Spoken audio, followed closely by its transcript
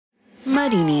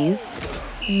Marini's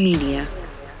Media.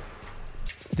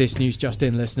 This news just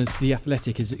in, listeners. The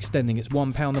Athletic is extending its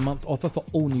 £1 a month offer for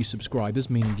all new subscribers,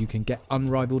 meaning you can get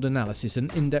unrivaled analysis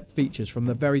and in-depth features from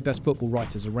the very best football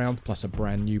writers around, plus a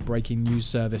brand new breaking news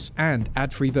service and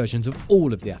ad-free versions of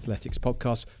all of the Athletic's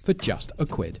podcasts for just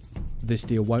 £1. This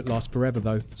deal won't last forever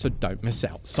though, so don't miss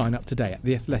out. Sign up today at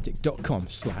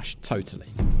theathletic.com/totally.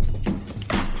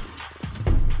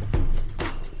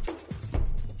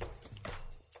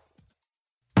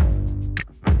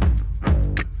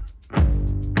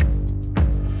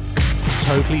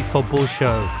 Totally Football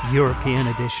Show, European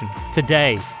edition.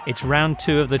 Today, it's round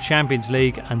 2 of the Champions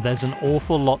League and there's an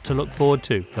awful lot to look forward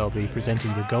to. They'll be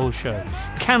presenting the goal show.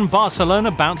 Can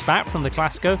Barcelona bounce back from the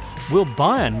Clásico? Will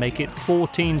Bayern make it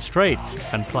 14 straight?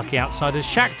 Can plucky outsiders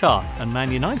Shakhtar and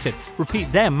Man United repeat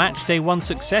their matchday 1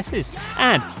 successes?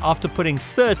 And after putting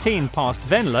 13 past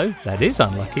Venlo, that is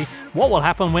unlucky, what will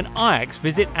happen when Ajax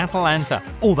visit Atalanta?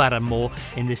 All that and more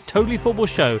in this Totally Football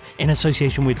Show in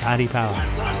association with Paddy Power.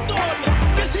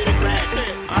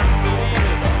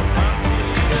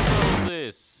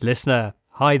 Listener,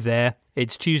 hi there.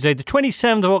 It's Tuesday the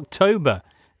 27th of October.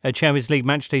 Champions League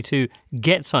Matchday 2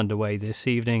 gets underway this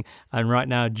evening. And right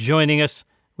now joining us,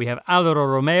 we have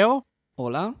Álvaro Romeo.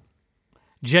 Hola.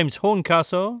 James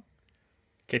Horncastle.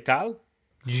 ¿Qué tal?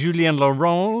 Julian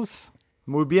Laurence.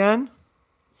 Muy bien.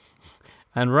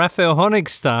 And Raphael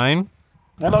Honigstein.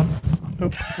 Hello. Oh,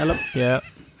 hello. Yeah.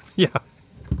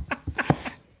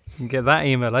 Get that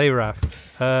email, Raf?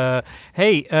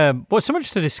 Hey, well, so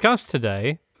much to discuss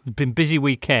today. It's been busy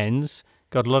weekends.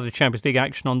 Got a lot of Champions League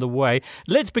action on the way.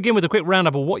 Let's begin with a quick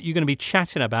roundup of what you're going to be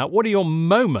chatting about. What are your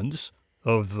moments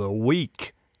of the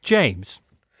week? James.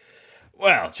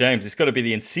 Well, James, it's got to be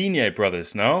the Insigne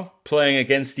brothers, no? Playing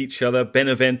against each other.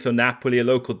 Benevento, Napoli, a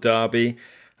local derby.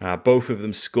 Both of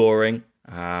them scoring.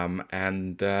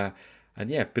 And yeah,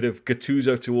 a bit of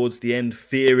Gattuso towards the end,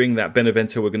 fearing that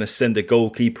Benevento were going to send a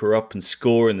goalkeeper up and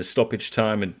score in the stoppage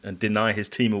time and deny his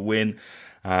team a win.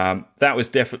 That was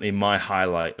definitely my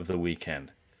highlight of the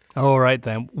weekend. All right,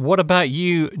 then. What about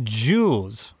you,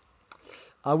 Jules?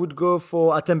 I would go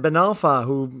for Atem Ben Arfa,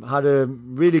 who had a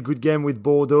really good game with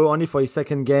Bordeaux, only for his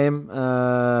second game.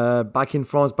 Back in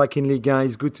France, back in Ligue 1.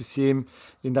 It's good to see him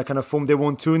in that kind of form. They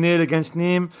won 2-0 against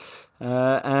Nîmes.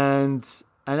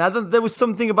 And I thought there was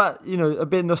something about, a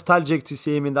bit nostalgic to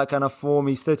see him in that kind of form.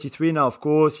 He's 33 now, of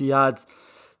course. He had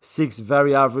 6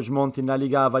 very average months in La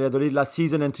Liga Valladolid last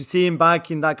season. And to see him back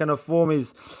in that kind of form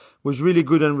was really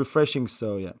good and refreshing.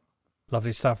 So, yeah.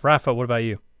 Lovely stuff. Rafa, what about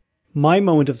you? My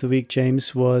moment of the week,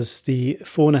 James, was the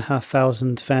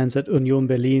 4,500 fans at Union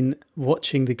Berlin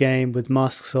watching the game with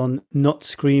masks on, not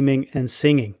screaming and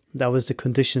singing. That was the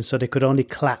condition, so they could only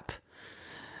clap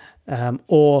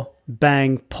or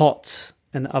bang pots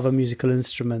and other musical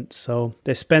instruments. So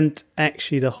they spent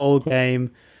actually the whole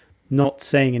game not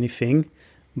saying anything,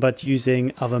 but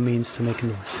using other means to make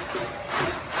noise.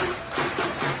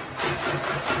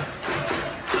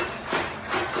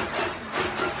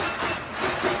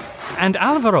 And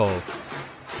Alvaro, I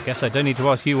guess I don't need to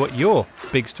ask you what your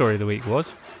big story of the week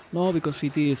was. No, because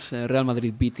it is Real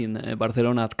Madrid beating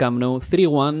Barcelona at Camp Nou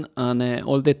 3-1, and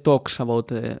all the talks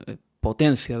about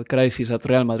potential crisis at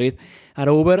Real Madrid are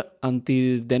over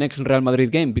until the next Real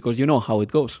Madrid game, because you know how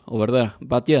it goes over there.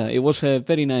 But yeah, it was a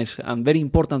very nice and very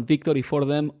important victory for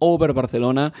them over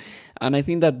Barcelona, and I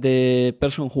think that the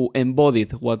person who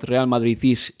embodied what Real Madrid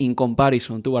is in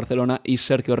comparison to Barcelona is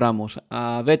Sergio Ramos,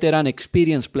 a veteran,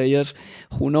 experienced player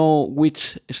who know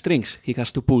which strings he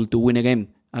has to pull to win a game,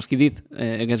 as he did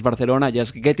against Barcelona,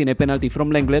 just getting a penalty from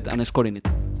Lenglet and scoring it.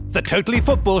 The Totally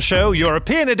Football Show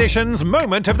European Edition's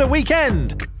Moment of the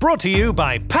Weekend. Brought to you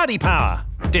by Paddy Power.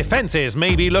 Defences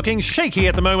may be looking shaky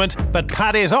at the moment, but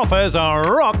Paddy's offers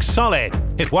are rock solid.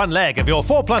 If one leg of your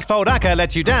 4+ fold acca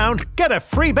lets you down, get a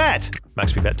free bet.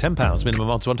 Max free bet £10, minimum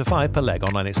odds 1 to 5 per leg.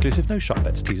 Online exclusive, no shop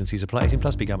bets. T's and C's apply. 18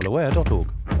 plus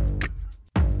begambleaware.org.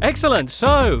 Excellent.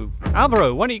 So,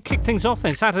 Alvaro, why don't you kick things off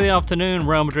then? Saturday afternoon,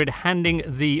 Real Madrid handing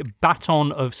the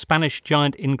baton of Spanish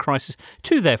giant in crisis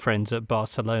to their friends at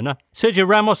Barcelona. Sergio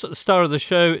Ramos, at the star of the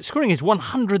show, scoring his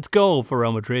 100th goal for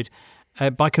Real Madrid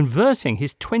by converting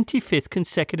his 25th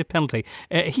consecutive penalty.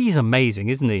 He's amazing,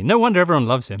 isn't he? No wonder everyone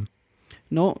loves him.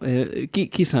 No,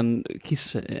 he's an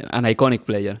iconic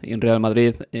player in Real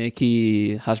Madrid.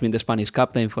 He has been the Spanish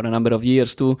captain for a number of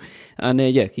years too. And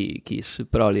he's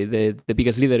probably the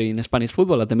biggest leader in Spanish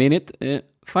football at the minute.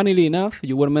 Funnily enough,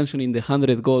 you were mentioning the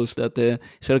 100 goals that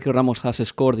Sergio Ramos has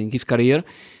scored in his career.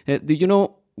 Do you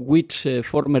know which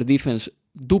former defense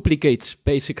duplicates,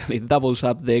 basically doubles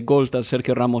up the goals that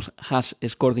Sergio Ramos has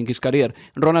scored in his career.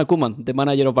 Ronald Koeman, the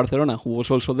manager of Barcelona, who was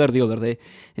also there the other day,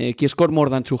 he scored more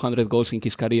than 200 goals in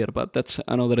his career, but that's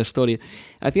another story.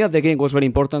 I think that the game was very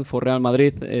important for Real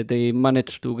Madrid. They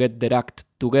managed to get their act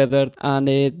together, and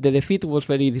the defeat was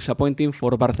very disappointing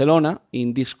for Barcelona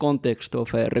in this context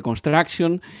of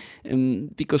reconstruction,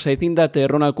 because I think that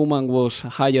Ronald Koeman was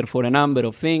hired for a number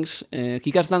of things.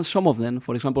 He has done some of them.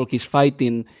 For example, he's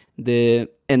fighting the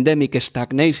endemic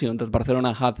stagnation that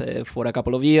Barcelona had for a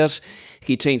couple of years.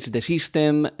 He changed the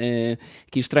system.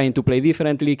 He's trying to play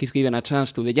differently. He's given a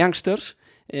chance to the youngsters.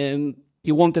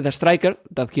 He wanted a striker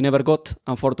that he never got,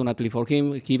 unfortunately for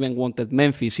him. He even wanted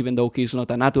Memphis, even though he's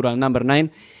not a natural number 9.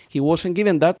 He wasn't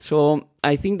given that. So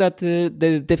I think that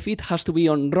the defeat has to be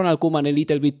on Ronald Koeman a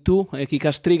little bit too. He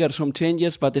has triggered some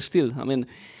changes, but still, I mean,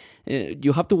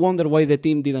 you have to wonder why the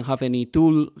team didn't have any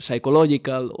tool,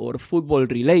 psychological or football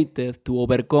related, to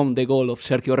overcome the goal of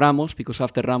Sergio Ramos, because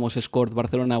after Ramos scored,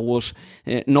 Barcelona was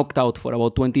knocked out for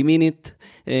about 20 minutes.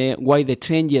 Why the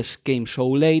changes came so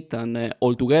late and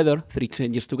all together, 3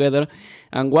 changes together,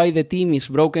 and why the team is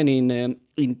broken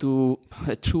into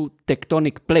 2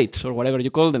 tectonic plates, or whatever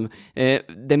you call them.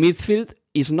 The midfield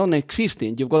is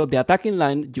non-existent. You've got the attacking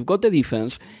line, you've got the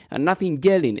defense, and nothing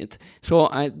gelling it. So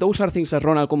those are things that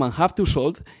Ronald Koeman have to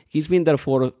solve. He's been there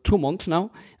for 2 months now,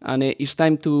 and it's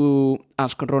time to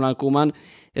ask Ronald Koeman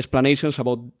explanations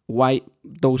about why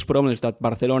those problems that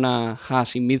Barcelona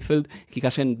has in midfield, he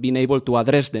hasn't been able to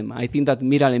address them. I think that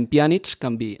Miralem Pjanic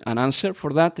can be an answer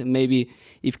for that. Maybe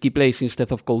if he plays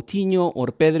instead of Coutinho or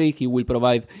Pedri, he will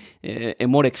provide a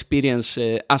more experienced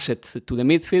asset to the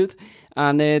midfield.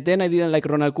 And then I didn't like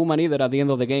Ronald Koeman either at the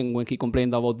end of the game when he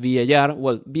complained about VAR.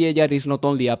 Well, VAR is not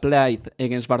only applied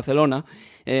against Barcelona.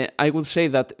 I would say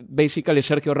that basically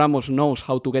Sergio Ramos knows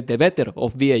how to get the better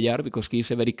of VAR because he's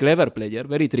a very clever player,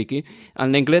 very tricky.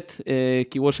 And Lenglet,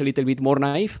 he was a little bit more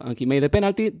naive and he made a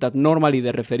penalty that normally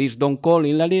the referees don't call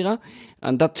in La Liga,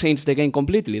 and that changed the game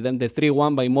completely. Then the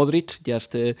 3-1 by Modric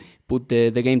just put the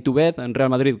game to bed, and Real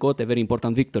Madrid got a very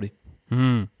important victory.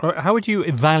 How would you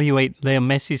evaluate Leo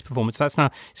Messi's performance? That's now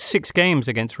 6 games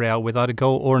against Real without a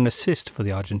goal or an assist for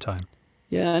the Argentine.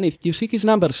 Yeah, and if you see his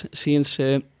numbers since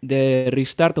the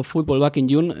restart of football back in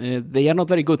June, they are not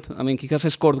very good. I mean, he has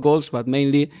scored goals, but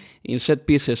mainly in set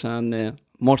pieces and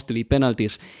mostly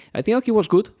penalties. I think he was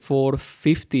good for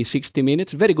 50, 60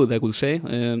 minutes. Very good, I would say.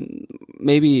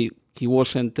 Maybe he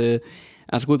wasn't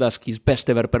as good as his best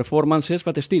ever performances,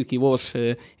 but still he was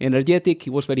energetic, he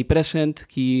was very present,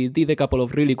 he did a couple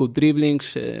of really good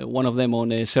dribblings, one of them on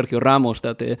Sergio Ramos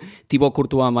that Thibaut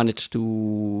Courtois managed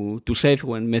to save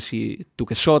when Messi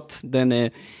took a shot.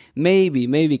 Then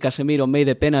maybe Casemiro made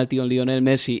a penalty on Lionel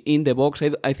Messi in the box.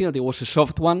 I think that it was a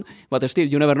soft one, but still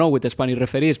you never know with the Spanish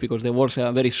referees, because there was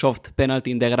a very soft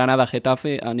penalty in the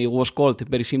Granada-Getafe and it was called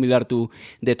very similar to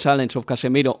the challenge of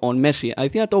Casemiro on Messi. I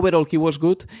think that overall he was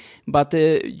good, but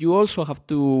you also have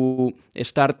to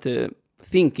start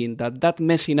thinking that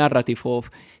Messi narrative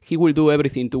of he will do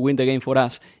everything to win the game for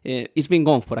us, it's been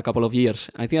gone for a couple of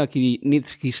years. I think that he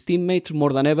needs his teammates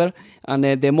more than ever,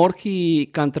 and the more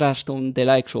he can trust on the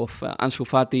likes of Ansu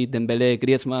Fati, Dembélé,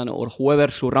 Griezmann, or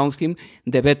whoever surrounds him,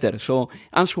 the better. So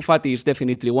Ansu Fati is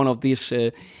definitely one of these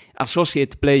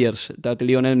associate players that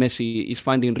Lionel Messi is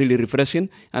finding really refreshing,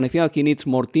 and I think that he needs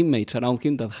more teammates around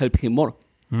him that help him more.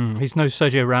 He's no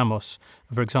Sergio Ramos,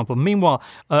 for example. Meanwhile,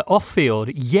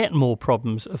 off-field, yet more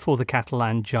problems for the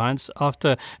Catalan Giants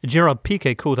after Gerard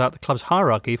Piqué called out the club's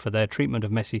hierarchy for their treatment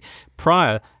of Messi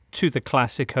prior to the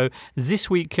Clásico. This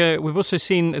week, we've also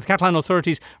seen the Catalan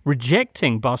authorities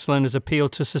rejecting Barcelona's appeal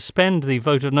to suspend the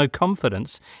vote of no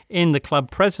confidence in the club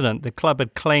president. The club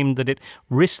had claimed that it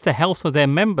risked the health of their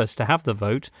members to have the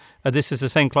vote. This is the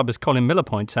same club, as Colin Miller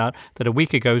points out, that a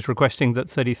week ago was requesting that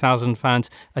 30,000 fans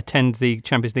attend the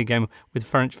Champions League game with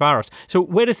Ferencváros. So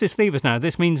where does this leave us now?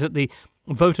 This means that the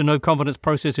vote of no confidence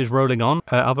process is rolling on,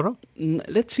 Alvaro?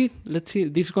 Let's see. This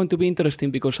is going to be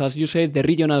interesting because, as you said, the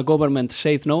regional government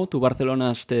said no to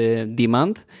Barcelona's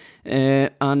demand.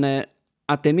 And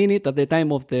at the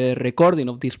time of the recording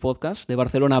of this podcast, the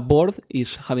Barcelona board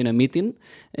is having a meeting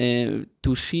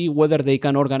to see whether they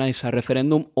can organize a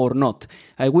referendum or not.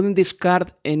 I wouldn't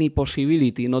discard any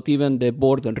possibility, not even the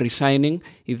board resigning,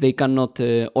 if they cannot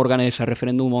organize a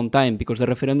referendum on time, because the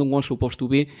referendum was supposed to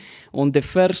be on the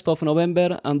 1st of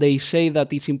November, and they say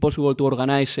that it's impossible to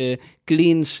organize a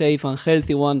clean, safe and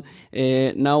healthy one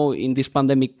now in this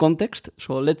pandemic context.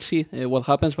 So let's see what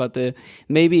happens, but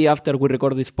maybe after we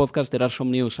record this podcast there are some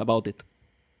news about it.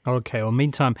 Okay, well,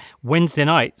 meantime, Wednesday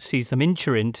night sees them in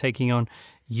Turin taking on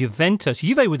Juventus.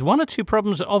 Juve with 1 or 2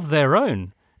 problems of their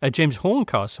own James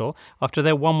Horncastle after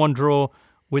their 1-1 draw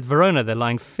with Verona. They're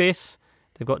lying 5th.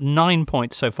 They've got 9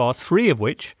 points so far, 3 of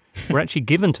which were actually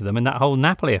given to them in that whole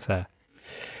Napoli affair.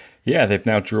 Yeah, they've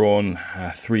now drawn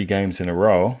 3 games in a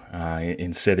row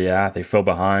in Serie A. They fell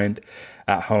behind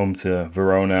at home to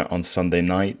Verona on Sunday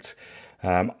night.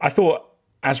 I thought,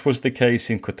 as was the case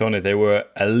in Crotone, they were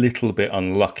a little bit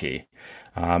unlucky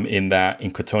in that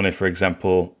in Crotone, for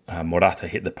example, Morata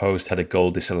hit the post, had a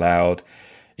goal disallowed.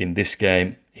 In this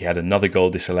game, he had another goal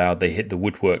disallowed. They hit the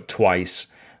woodwork twice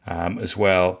as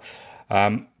well.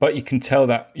 But you can tell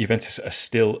that Juventus are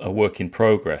still a work in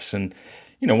progress. And,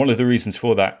 one of the reasons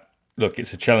for that, look,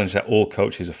 it's a challenge that all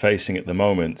coaches are facing at the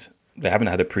moment. They haven't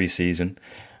had a pre-season.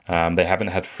 They haven't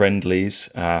had friendlies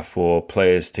for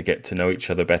players to get to know each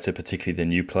other better, particularly the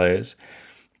new players.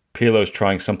 Pirlo's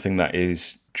trying something that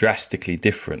is drastically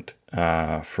different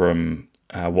from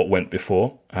what went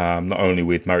before, not only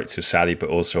with Maurizio Sarri, but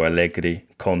also Allegri,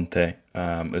 Conte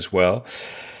as well.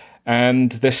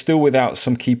 And they're still without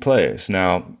some key players.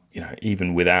 Now,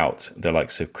 even without the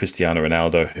likes of Cristiano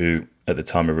Ronaldo, who at the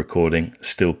time of recording,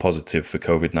 still positive for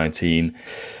COVID-19,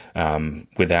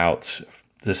 without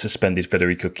the suspended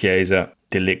Federico Chiesa,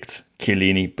 De Ligt,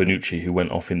 Chiellini, Bonucci, who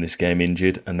went off in this game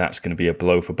injured, and that's going to be a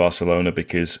blow for Barcelona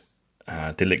because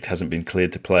De Ligt hasn't been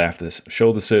cleared to play after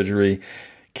shoulder surgery.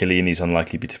 Chiellini's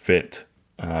unlikely to be fit.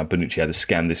 Bonucci had a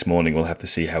scan this morning. We'll have to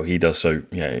see how he does. So,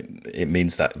 it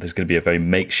means that there's going to be a very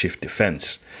makeshift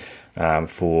defence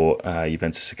for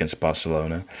Juventus against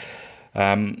Barcelona.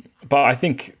 But I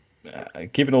think,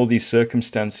 given all these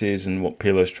circumstances and what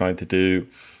Pirlo's trying to do,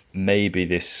 maybe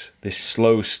this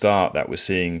slow start that we're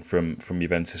seeing from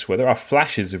Juventus, where there are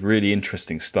flashes of really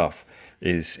interesting stuff,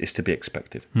 is to be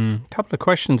expected. A couple of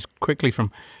questions quickly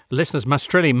from listeners.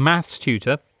 Mastrelli, maths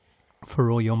tutor,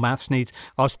 for all your maths needs,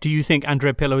 asked, do you think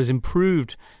Andrea Pirlo has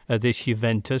improved this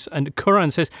Juventus? And Curran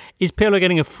says, is Pirlo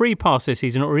getting a free pass this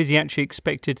season, or is he actually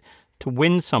expected to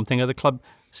win something? Are the club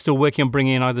still working on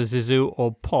bringing in either Zizou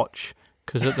or Poch?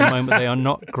 Because at the moment they are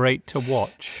not great to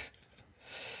watch.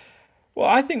 Well,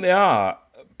 I think they are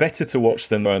better to watch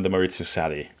than under Maurizio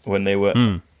Sarri, when they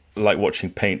were like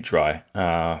watching paint dry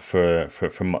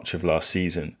for much of last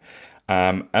season.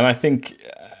 And I think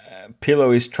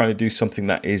Pirlo is trying to do something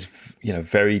that is,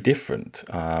 very different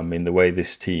in the way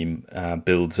this team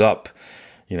builds up.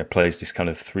 Plays this kind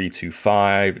of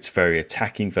 3-2-5. It's very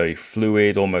attacking, very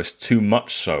fluid, almost too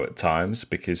much so at times,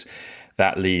 because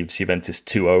that leaves Juventus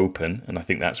too open. And I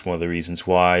think that's one of the reasons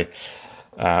why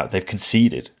they've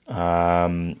conceded,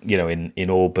 in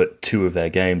all but 2 of their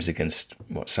games against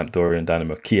Sampdoria and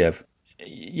Dynamo Kiev.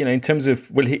 In terms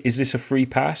of, is this a free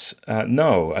pass?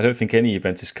 No, I don't think any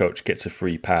Juventus coach gets a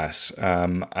free pass.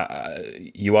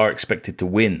 You are expected to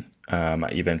win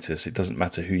at Juventus. It doesn't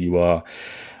matter who you are,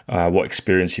 what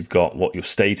experience you've got, what your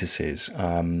status is.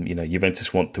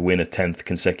 Juventus want to win a 10th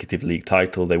consecutive league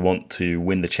title. They want to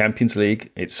win the Champions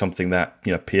League. It's something that,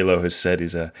 Pirlo has said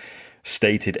is a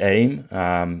stated aim.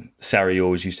 Sarri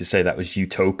always used to say that was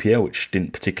utopia, which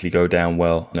didn't particularly go down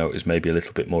well. No, it was maybe a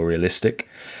little bit more realistic.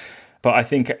 But I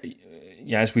think,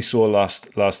 as we saw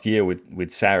last year with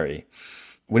Sarri,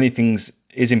 winning things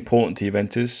is important to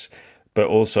Juventus, but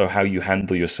also how you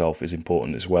handle yourself is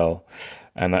important as well.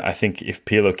 And I think if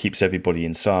Pirlo keeps everybody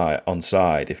on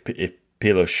side, if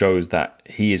Pirlo shows that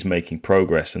he is making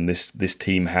progress and this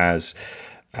team has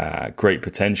great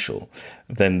potential,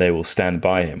 then they will stand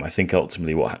by him. I think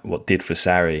ultimately what did for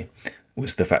Sarri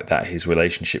was the fact that his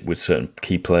relationship with certain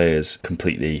key players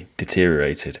completely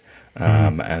deteriorated.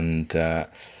 And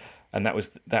that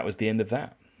was the end of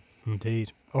that.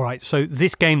 Indeed. All right. So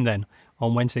this game then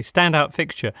on Wednesday, standout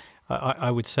fixture,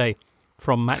 I would say,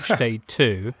 from match day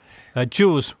 2.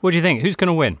 Jules, what do you think? Who's going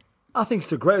to win? I think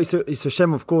it's a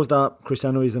shame, of course, that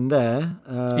Cristiano isn't there.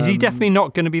 Is he definitely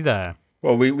not going to be there?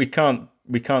 Well, we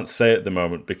can't say at the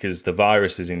moment because the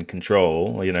virus is in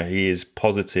control. He is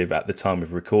positive at the time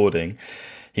of recording.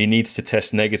 He needs to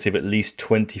test negative at least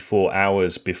 24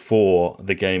 hours before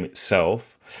the game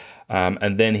itself.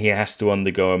 And then he has to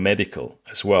undergo a medical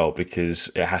as well,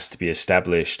 because it has to be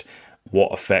established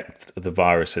what effect the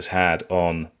virus has had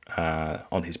on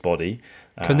his body.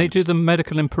 Can they do the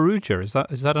medical in Perugia? Is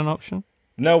that an option?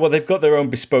 No, well, they've got their own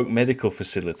bespoke medical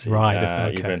facility, right?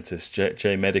 Okay. Juventus,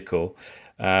 J Medical.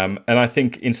 And I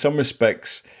think in some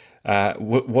respects,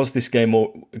 was this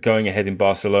game going ahead in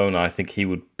Barcelona, I think he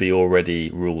would be already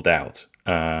ruled out.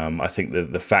 I think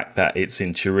the fact that it's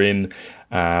in Turin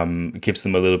gives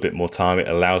them a little bit more time. It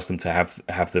allows them to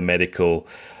have the medical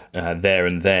there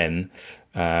and then.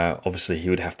 Obviously, he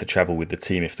would have to travel with the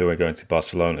team if they were going to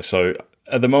Barcelona. So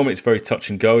at the moment, it's very touch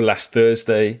and go. Last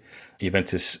Thursday,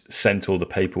 Juventus sent all the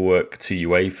paperwork to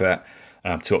UEFA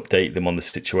to update them on the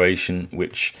situation,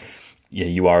 which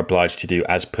you are obliged to do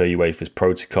as per UEFA's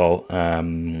protocol.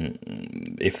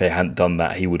 If they hadn't done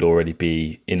that, he would already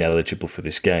be ineligible for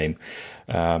this game.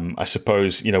 I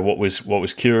suppose what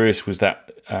was curious was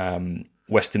that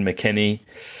Weston McKennie,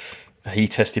 he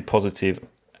tested positive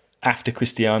after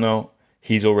Cristiano.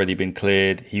 He's already been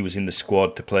cleared. He was in the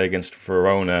squad to play against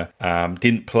Verona.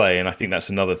 Didn't play, and I think that's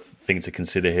another thing to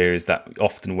consider here, is that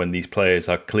often when these players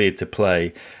are cleared to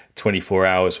play 24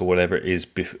 hours or whatever it is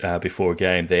before a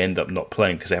game, they end up not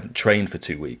playing because they haven't trained for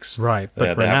 2 weeks. Right,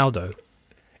 but Ronaldo.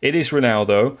 It is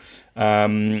Ronaldo,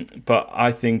 but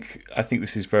I think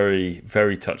this is very,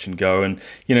 very touch and go. And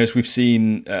as we've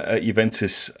seen at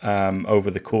Juventus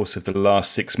over the course of the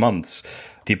last 6 months,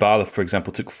 Dybala, for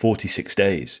example, took 46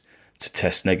 days to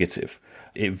test negative.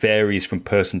 It varies from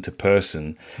person to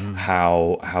person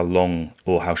how long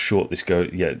or how short this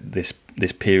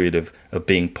period of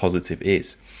being positive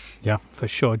is. Yeah, for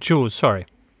sure. Jules, sorry.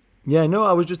 Yeah, no,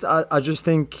 I just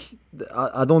think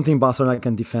I don't think Barcelona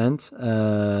can defend,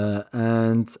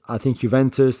 and I think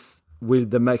Juventus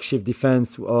with the makeshift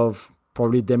defense of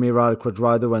probably Demiral,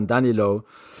 Cuadrado, and Danilo,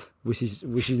 which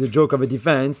is a joke of a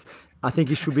defense. I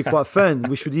think it should be quite fun.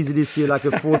 We should easily see like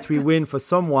a 4-3 win for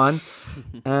someone.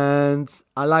 And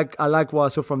I like what I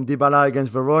saw from Dybala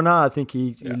against Verona. I think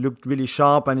he looked really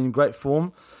sharp and in great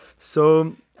form.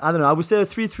 So I don't know. I would say a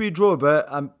 3-3 draw, but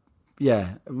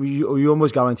we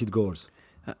almost guaranteed goals.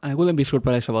 I wouldn't be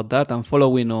surprised about that. And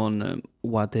following on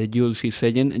what Jules is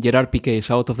saying, Gerard Piqué is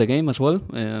out of the game as well,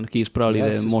 and he's probably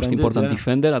the most important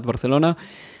defender at Barcelona.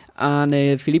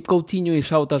 And Philippe Coutinho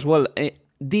is out as well.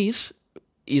 This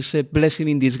is a blessing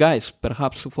in disguise,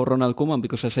 perhaps, for Ronald Koeman,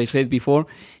 because as I said before,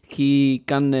 he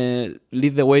can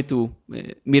lead the way to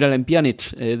Miralem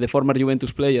Pjanic, the former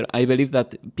Juventus player. I believe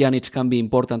that Pjanic can be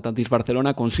important at this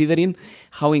Barcelona, considering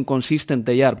how inconsistent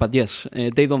they are. But yes,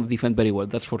 they don't defend very well,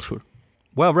 that's for sure.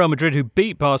 Well, Real Madrid, who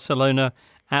beat Barcelona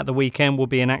at the weekend, will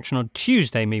be in action on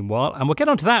Tuesday, meanwhile. And we'll get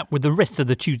on to that with the rest of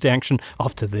the Tuesday action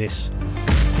after this.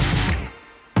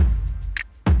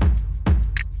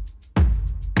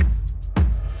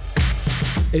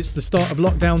 It's the start of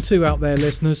lockdown 2 out there,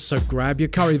 listeners, so grab your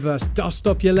currywurst, dust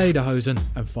off your lederhosen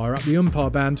and fire up the umpire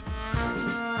band.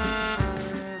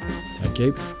 Thank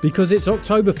you. Because it's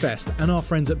Oktoberfest and our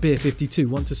friends at Beer 52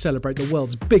 want to celebrate the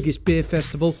world's biggest beer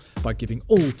festival by giving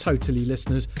all Totally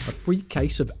listeners a free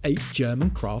case of 8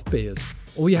 German craft beers.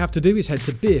 All you have to do is head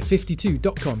to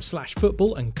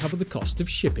beer52.com/football and cover the cost of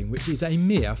shipping, which is a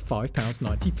mere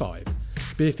 £5.95.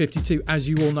 Beer 52, as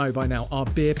you all know by now, are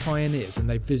beer pioneers, and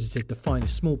they've visited the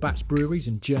finest small batch breweries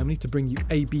in Germany to bring you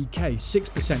ABK,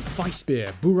 6%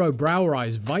 Weissbier, Buro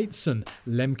Brauerei's Weizen,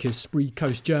 Lemke's Spree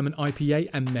Coast German IPA,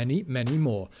 and many, many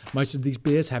more. Most of these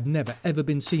beers have never ever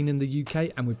been seen in the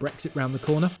UK, and with Brexit round the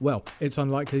corner, well, it's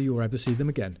unlikely you'll ever see them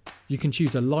again. You can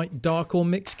choose a light, dark or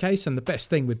mixed case, and the best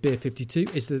thing with Beer 52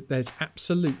 is that there's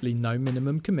absolutely no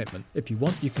minimum commitment. If you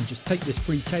want, you can just take this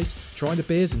free case, try the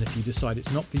beers, and if you decide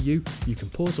it's not for you, you can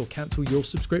pause or cancel your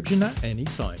subscription at any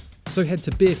time. So head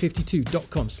to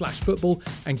beer52.com/football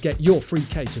and get your free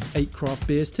case of 8 craft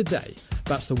beers today.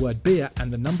 That's the word beer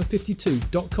and the number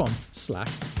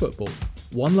 52.com/football.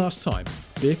 One last time,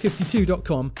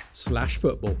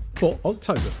 beer52.com/football for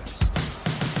Oktoberfest.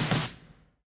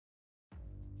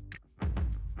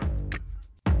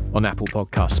 On Apple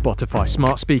Podcasts, Spotify,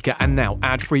 Smart Speaker, and now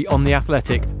ad-free on The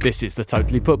Athletic, this is the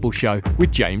Totally Football Show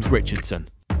with James Richardson.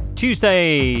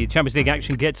 Tuesday, Champions League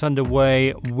action gets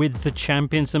underway with the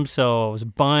champions themselves,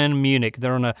 Bayern Munich.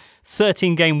 They're on a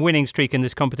 13-game winning streak in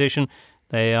this competition.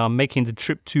 They are making the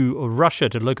trip to Russia,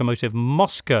 to Lokomotiv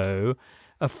Moscow.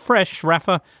 A fresh,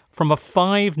 Rafa, from a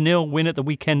 5-0 win at the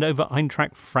weekend over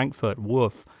Eintracht Frankfurt.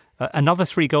 Woof. Another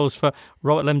 3 goals for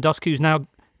Robert Lewandowski, who's now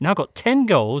got 10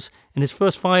 goals in his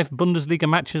first 5 Bundesliga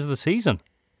matches of the season.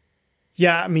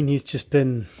 Yeah, I mean, he's just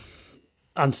been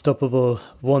unstoppable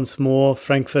once more.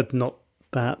 Frankfurt, not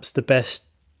perhaps the best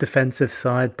defensive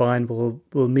side Bayern will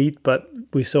meet, but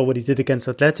we saw what he did against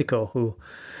Atletico, who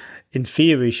in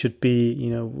theory should be,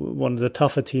 one of the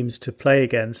tougher teams to play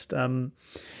against.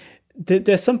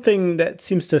 There's something that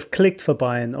seems to have clicked for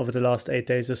Bayern over the last 8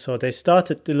 days or so. They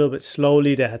started a little bit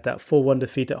slowly. They had that 4-1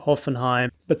 defeat at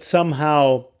Hoffenheim, but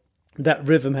somehow that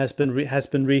rhythm has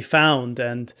been refound,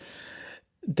 and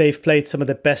they've played some of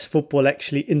the best football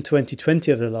actually in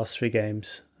 2020 of the last 3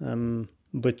 games,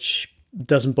 which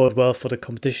doesn't bode well for the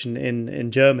competition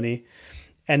in Germany,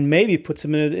 and maybe puts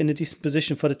them in a decent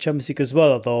position for the Champions League as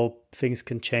well, although things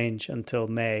can change until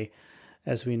May,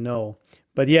 as we know.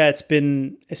 But yeah, it's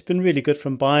been really good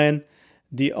from Bayern.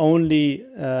 The only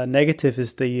negative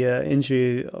is the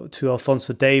injury to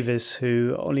Alphonso Davies,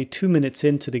 who only 2 minutes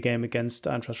into the game against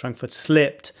Eintracht Frankfurt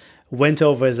slipped, went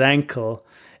over his ankle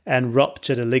and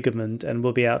ruptured a ligament and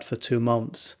will be out for 2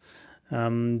 months.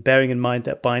 Bearing in mind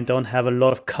that Bayern don't have a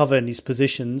lot of cover in these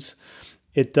positions,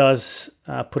 it does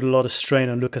put a lot of strain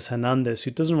on Lucas Hernandez,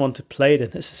 who doesn't want to play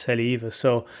it necessarily either.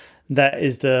 So that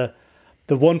is the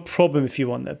one problem, if you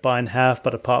want, that Bayern have.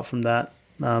 But apart from that,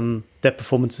 their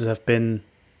performances have been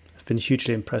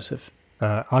hugely impressive.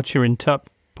 Archer in Tup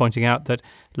pointing out that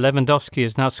Lewandowski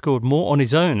has now scored more on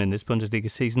his own in this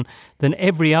Bundesliga season than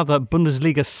every other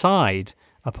Bundesliga side,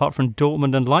 apart from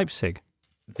Dortmund and Leipzig.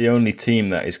 The only team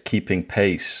that is keeping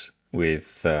pace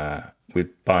with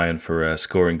Bayern for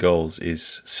scoring goals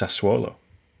is Sassuolo.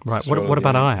 Right. Sassuolo, what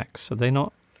about Ajax? Are they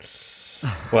not?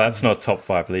 Well, that's not top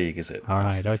 5 league, is it? All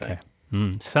right. Okay.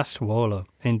 Sassuolo,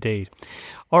 indeed.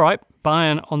 All right.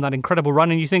 Bayern on that incredible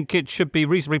run, and you think it should be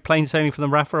reasonably plain sailing for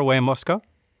them, Rafa, away in Moscow?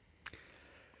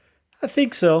 I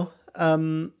think so.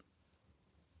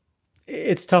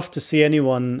 It's tough to see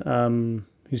anyone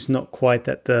who's not quite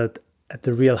at the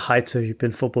real heights of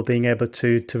European football being able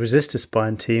to resist this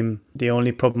Bayern team. The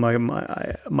only problem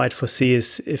I might foresee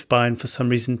is if Bayern for some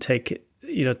reason take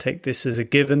this as a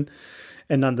given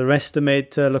and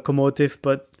underestimate Lokomotiv.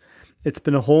 But it's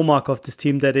been a hallmark of this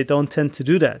team that they don't tend to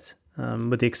do that,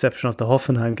 with the exception of the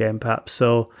Hoffenheim game, perhaps.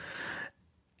 So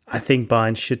I think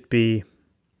Bayern should be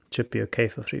okay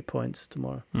for 3 points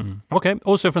tomorrow. Mm-hmm. Okay.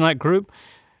 Also from that group,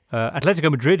 Atletico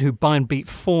Madrid, who Bayern beat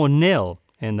 4-0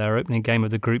 in their opening game of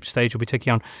the group stage, will be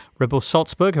taking on Red Bull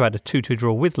Salzburg, who had a 2-2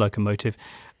 draw with Lokomotiv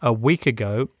a week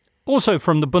ago. Also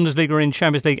from the Bundesliga in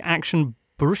Champions League action,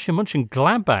 Borussia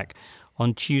Mönchengladbach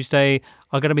on Tuesday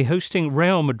are going to be hosting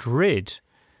Real Madrid.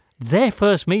 Their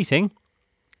first meeting,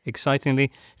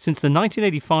 excitingly, since the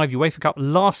 1985 UEFA Cup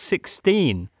last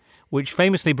 16, which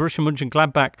famously Borussia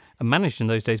Mönchengladbach, managed in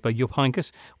those days by Jupp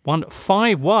Heynckes, won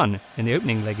 5-1 in the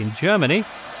opening leg in Germany.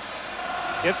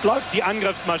 Jetzt läuft die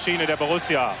Angriffsmaschine der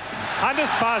Borussia.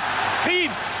 Handespass,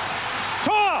 Kriens,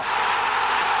 Tor!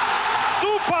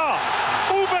 Super!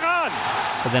 Uwe Rahn!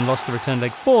 But then lost the return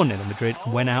leg 4-0 in Madrid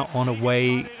and went out on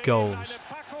away goals.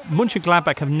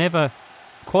 Mönchengladbach have never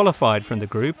qualified from the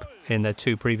group in their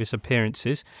 2 previous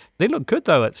appearances. They looked good,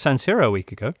 though, at San Siro a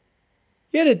week ago.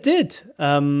 Yeah, they did.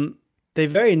 They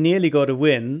very nearly got a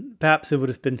win. Perhaps it would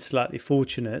have been slightly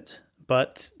fortunate,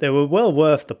 but they were well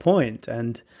worth the point.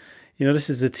 And this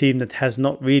is a team that has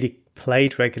not really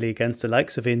played regularly against the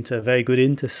likes of Inter, a very good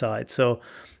Inter side. So,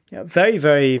 very,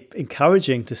 very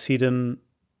encouraging to see them,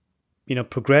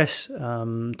 progress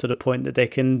to the point that they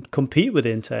can compete with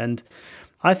Inter. And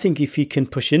I think if he can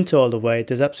push Inter all the way,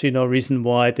 there's absolutely no reason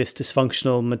why this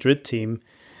dysfunctional Madrid team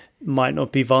might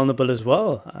not be vulnerable as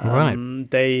well. Right.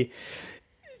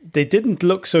 They didn't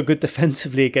look so good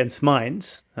defensively against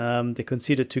Mainz. They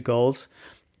conceded 2 goals,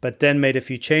 but then made a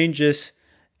few changes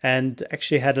and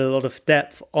actually had a lot of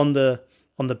depth on the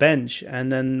bench,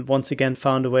 and then once again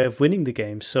found a way of winning the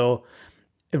game. So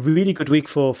a really good week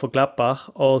for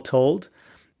Gladbach, all told.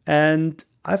 And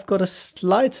I've got a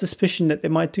slight suspicion that they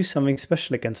might do something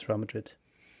special against Real Madrid.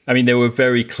 I mean, they were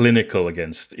very clinical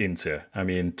against Inter. I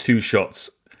mean, 2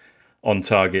 shots on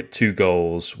target, 2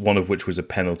 goals, one of which was a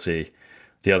penalty.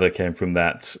 The other came from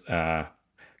that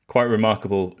quite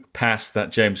remarkable pass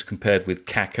that James compared with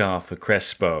Kaká for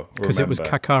Crespo. Because it was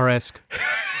Kaká-esque.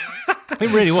 It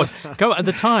really was. At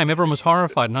the time, everyone was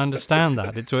horrified, and I understand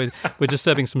that. We're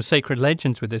disturbing some sacred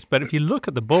legends with this. But if you look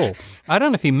at the ball, I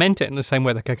don't know if he meant it in the same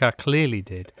way that Kaká clearly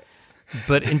did.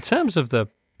 But in terms of the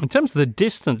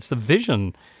distance, the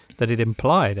vision that it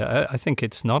implied, I think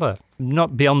it's not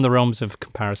beyond the realms of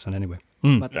comparison anyway.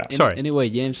 But sorry. Anyway,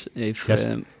 James, if Yes.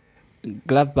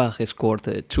 Gladbach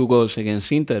scored 2 goals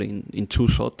against Inter in 2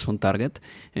 shots on target,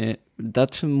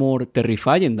 that's more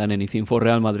terrifying than anything for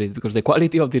Real Madrid, because the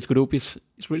quality of this group is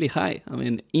really high. I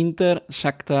mean, Inter,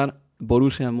 Shakhtar,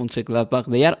 Borussia Mönchengladbach,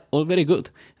 they are all very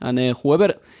good. And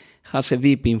whoever has a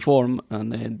dip in form,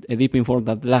 and a dip in form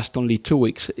that lasts only 2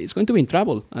 weeks, is going to be in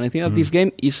trouble. And I think that this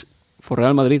game is, for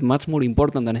Real Madrid, much more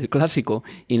important than El Clásico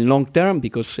in long term,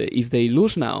 because if they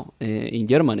lose now in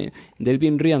Germany, they'll be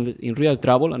in real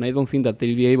trouble, and I don't think that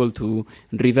they'll be able to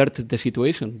revert the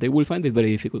situation. They will find it very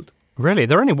difficult. Really?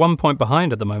 They're only 1 point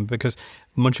behind at the moment, because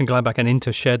Mönchengladbach and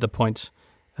Inter shared the points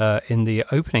in the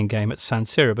opening game at San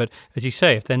Siro. But as you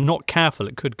say, if they're not careful,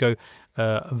 it could go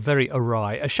very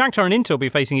awry. Shakhtar and Inter will be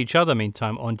facing each other,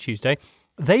 meantime, on Tuesday.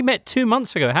 They met 2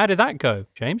 months ago. How did that go,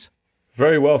 James?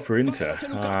 Very well for Inter.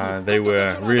 They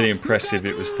were really impressive.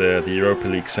 It was the Europa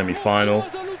League semi-final.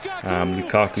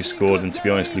 Lukaku scored, and to be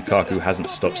honest, Lukaku hasn't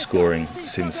stopped scoring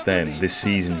since then. This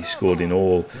season he scored in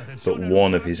all but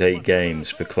one of his 8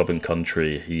 games for club and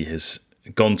country. He has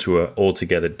gone to an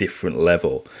altogether different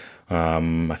level.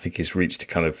 I think he's reached a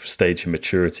kind of stage of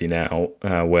maturity now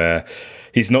where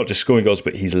he's not just scoring goals,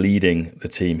 but he's leading the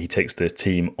team. He takes the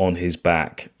team on his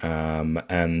back.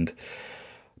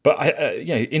 But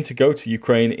Inter go to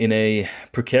Ukraine in a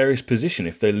precarious position.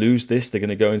 If they lose this, they're going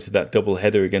to go into that double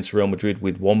header against Real Madrid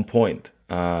with 1 point,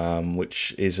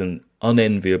 which is an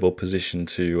unenviable position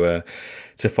to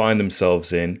find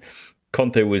themselves in.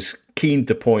 Conte was keen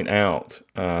to point out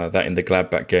that in the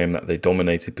Gladbach game that they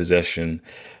dominated possession.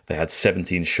 They had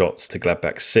 17 shots to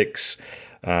Gladbach's 6,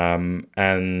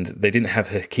 and they didn't have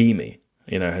Hakimi.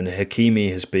 And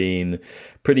Hakimi has been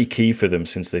pretty key for them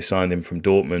since they signed him from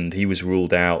Dortmund. He was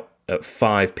ruled out at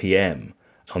 5 p.m.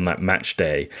 on that match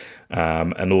day,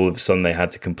 and all of a sudden they had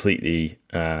to completely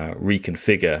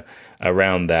reconfigure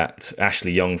around that.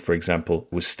 Ashley Young, for example,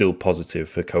 was still positive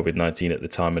for COVID-19 at the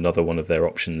time, another one of their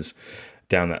options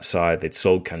down that side. They'd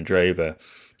sold Kandreva.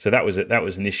 So that was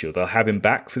an issue. They'll have him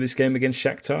back for this game against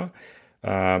Shakhtar.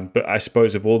 But I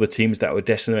suppose of all the teams that were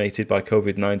decimated by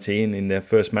COVID-19 in their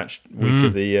first match week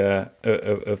of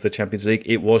the Champions League,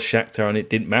 it was Shakhtar, and it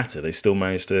didn't matter. They still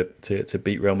managed to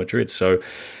beat Real Madrid. So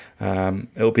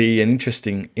it'll be an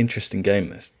interesting game,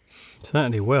 this.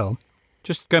 Certainly will.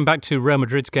 Just going back to Real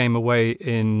Madrid's game away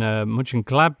in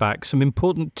Mönchengladbach, some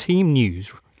important team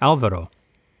news. Alvaro.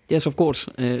 Yes, of course.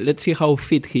 Let's see how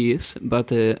fit he is.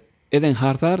 But Eden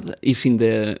Hazard is in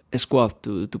the squad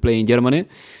to play in Germany.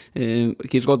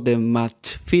 He's got the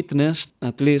match fitness,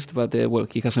 at least, but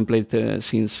he hasn't played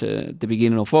since the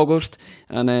beginning of August.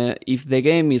 And if the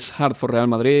game is hard for Real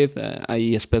Madrid, I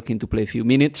expect him to play a few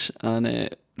minutes. And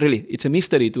really, it's a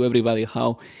mystery to everybody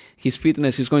how his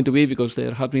fitness is going to be, because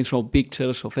there have been some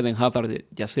pictures of Eden Hazard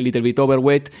just a little bit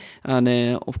overweight. And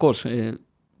of course,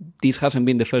 this hasn't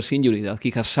been the first injury that he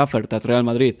has suffered at Real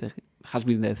Madrid. It has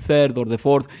been the third or the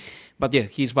fourth. But yeah,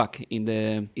 he's back in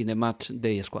the match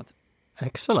day squad.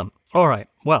 Excellent. All right.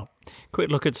 Well, quick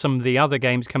look at some of the other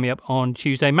games coming up on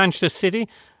Tuesday. Manchester City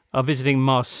are visiting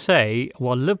Marseille,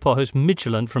 while Liverpool host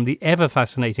Midtjylland from the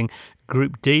ever-fascinating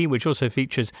Group D, which also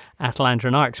features Atalanta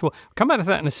and Ajax. We'll come back to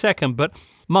that in a second, but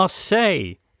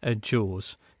Marseille,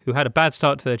 Jules, who had a bad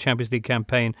start to their Champions League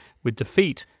campaign with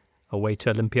defeat away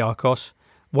to Olympiacos.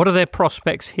 What are their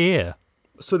prospects here?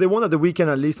 So they won at the weekend,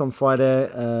 at least on Saturday,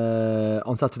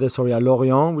 at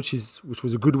Lorient, which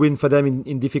was a good win for them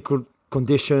in difficult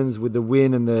conditions with the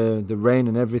wind and the rain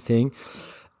and everything.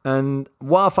 And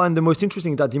what I find the most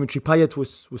interesting is that Dimitri Payet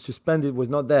was suspended, was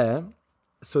not there.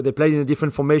 So they played in a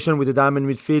different formation with the diamond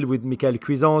midfield with Michael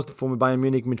Cuisance, the former Bayern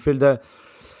Munich midfielder,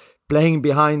 playing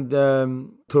behind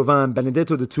Thauvin and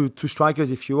Benedetto, the two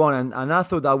strikers, if you want. And I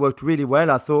thought that worked really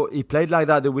well. I thought he played like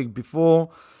that the week before,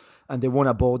 and they won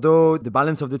at Bordeaux. The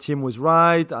balance of the team was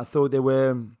right. I thought they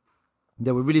were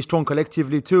really strong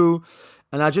collectively too.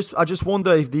 And I just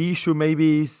wonder if the issue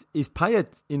maybe is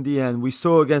Payet in the end. We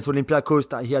saw against Olympiacos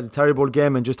that he had a terrible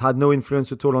game and just had no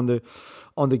influence at all on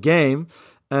the game.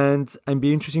 And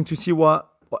be interesting to see what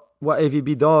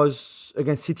AVB does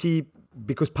against City,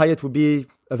 because Payet would be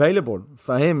available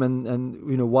for him, and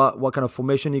you know what kind of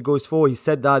formation he goes for. He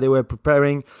said that they were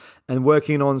preparing and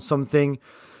working on something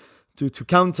to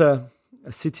counter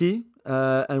City.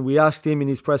 And we asked him in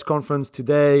his press conference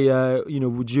today,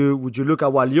 would you look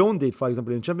at what Lyon did, for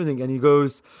example, in Champions League? And he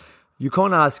goes, you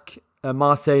can't ask a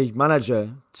Marseille manager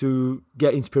to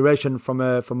get inspiration from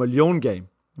a Lyon game,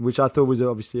 which I thought was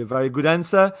obviously a very good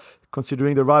answer,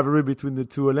 considering the rivalry between the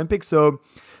two Olympics. So,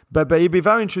 but it'd be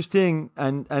very interesting,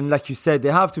 and like you said,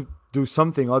 they have to do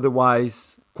something,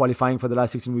 otherwise qualifying for the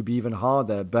last 16 would be even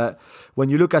harder. But when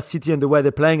you look at City and the way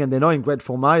they're playing, and they're not in great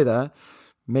form either,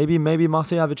 maybe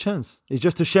Marseille have a chance. It's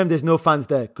just a shame there's no fans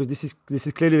there, because this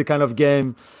is clearly the kind of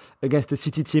game against the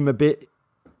City team a bit,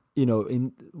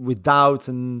 with doubts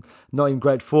and not in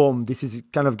great form. This is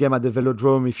kind of game at the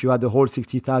Velodrome if you had the whole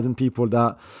 60,000 people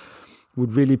that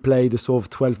would really play the sort of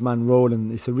 12-man role,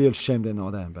 and it's a real shame they're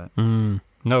not there. But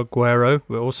no Aguero,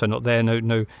 we're also not there.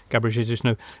 No Gabriel Jesus,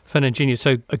 no Fernandinho.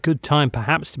 So a good time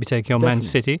perhaps to be taking on Man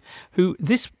City, who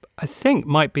this I think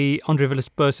might be Andre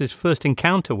Villas-Boas's first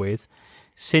encounter with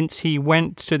since he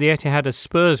went to the Etihad as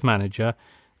Spurs manager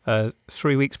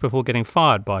 3 weeks before getting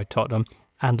fired by Tottenham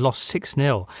and lost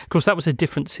 6-0. Of course, that was a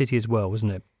different City as well,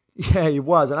 wasn't it? Yeah, it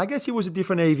was. And I guess he was a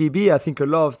different AVB. I think a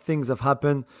lot of things have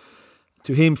happened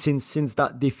to him since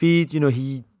that defeat.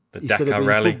 He started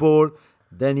playing football.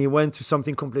 Then he went to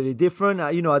something completely different.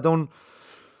 I don't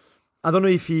I don't know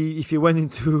if he went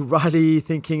into rally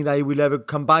thinking that he will ever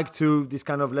come back to this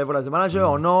kind of level as a manager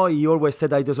or not. He always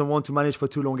said that he doesn't want to manage for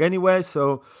too long anyway.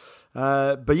 So,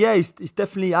 but yeah, it's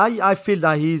definitely. I feel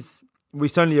that he's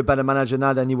certainly a better manager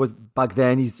now than he was back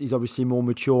then. He's obviously more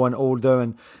mature and older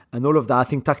and all of that. I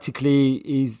think tactically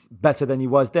he's better than he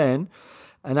was then.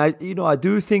 And I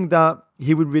do think that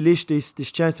he would relish this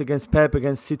chance against Pep,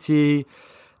 against City,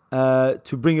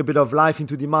 to bring a bit of life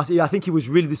into the mass. I think he was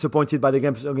really disappointed by the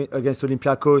game against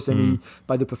Olympiacos and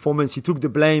by the performance. He took the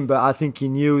blame, but I think he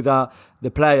knew that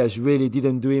the players really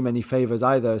didn't do him any favours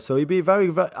either. So it'd be very,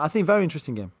 very, I think, very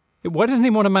interesting game. Why doesn't he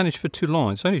want to manage for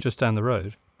Toulon? It's only just down the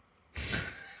road.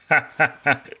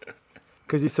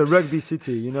 Because it's a rugby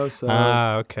city, so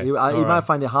okay. He might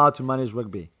find it hard to manage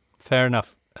rugby. Fair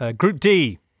enough. Group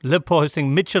D, Liverpool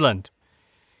hosting Midtjylland.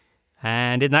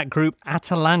 And in that group,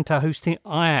 Atalanta hosting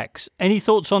Ajax. Any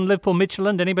thoughts on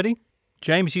Liverpool-Midtjylland, anybody?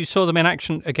 James, you saw them in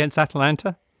action against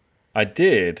Atalanta? I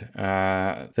did.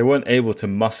 They weren't able to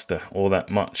muster all that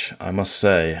much, I must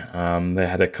say. They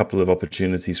had a couple of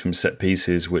opportunities from set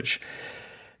pieces, which,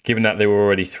 given that they were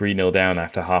already 3-0 down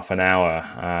after half an hour,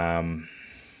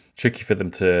 tricky for them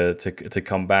to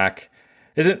come back.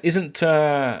 Isn't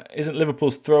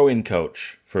Liverpool's throw-in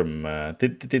coach from?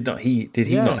 Did he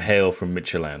not hail from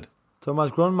Midtjylland?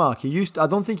 Thomas Grönmark. I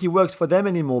don't think he works for them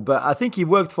anymore, but I think he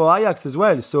worked for Ajax as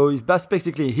well. So that's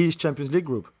basically his Champions League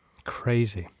group.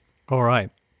 Crazy. All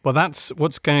right. Well, that's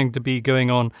what's going to be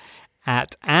going on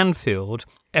at Anfield.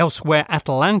 Elsewhere,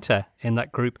 Atalanta in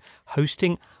that group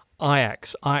hosting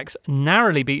Ajax. Ajax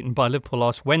narrowly beaten by Liverpool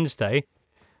last Wednesday,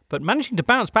 but managing to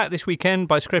bounce back this weekend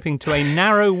by scraping to a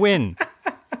narrow win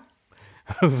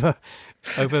over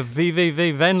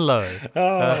VVV Venlo.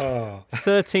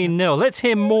 13-0. Let's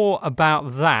hear more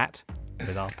about that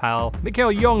with our pal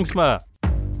Mikkel Jongsma.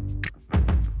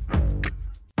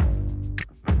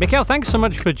 Mikkel, thanks so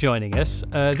much for joining us.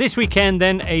 This weekend,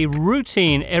 then, a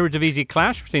routine Eredivisie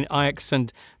clash between Ajax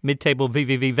and mid-table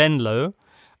VVV Venlo.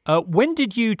 When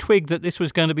did you twig that this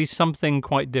was going to be something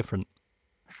quite different?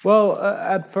 Well,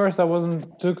 at first I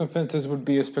wasn't too convinced this would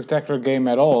be a spectacular game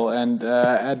at all. And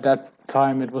at that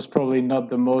time, it was probably not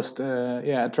the most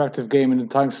attractive game in the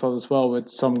time slot as well, with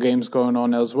some games going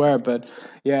on elsewhere. But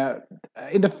yeah,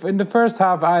 in the first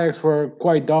half, Ajax were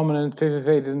quite dominant. VVV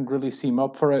didn't really seem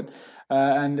up for it.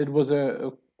 And it was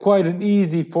quite an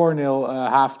easy 4-0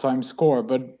 halftime score.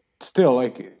 But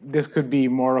still, this could be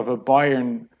more of a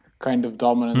Bayern kind of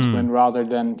dominance win rather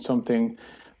than something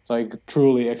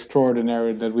truly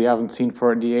extraordinary that we haven't seen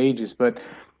for the ages. But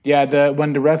yeah,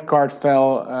 when the red card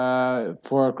fell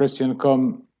for Christian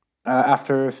Cum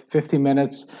after 50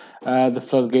 minutes, the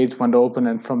floodgates went open,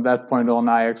 and from that point on,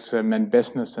 Ajax meant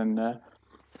business, and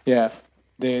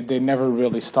they never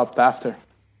really stopped after.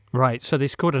 Right, so they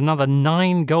scored another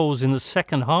 9 goals in the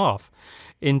second half.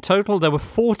 In total, there were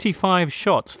 45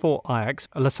 shots for Ajax.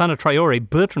 Alassane Traoré,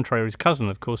 Bertrand Traoré's cousin,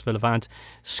 of course, Villavant,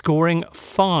 scoring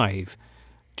 5.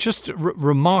 Just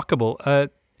remarkable.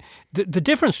 The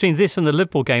difference between this and the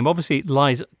Liverpool game obviously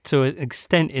lies to an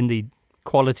extent in the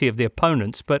quality of the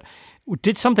opponents, but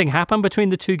did something happen between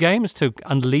the two games to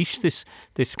unleash this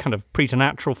kind of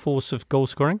preternatural force of goal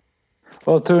scoring?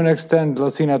 Well, to an extent,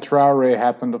 Lassina Traoré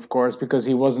happened, of course, because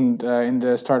he wasn't in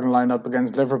the starting lineup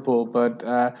against Liverpool. But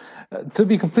to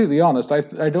be completely honest,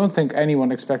 I don't think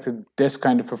anyone expected this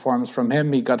kind of performance from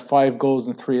him. He got 5 goals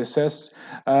and 3 assists.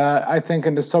 I think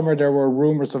in the summer there were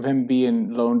rumors of him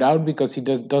being loaned out because he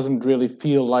doesn't really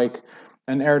feel like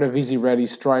an Eredivisie-ready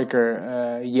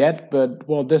striker yet. But,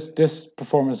 well, this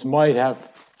performance might have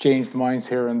changed minds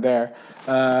here and there.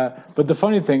 But the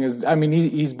funny thing is, I mean,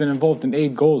 he's been involved in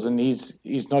 8 goals, and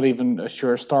he's not even a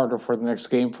sure starter for the next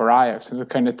game for Ajax. And it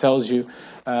kind of tells you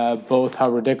both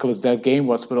how ridiculous that game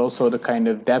was, but also the kind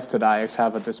of depth that Ajax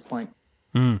have at this point.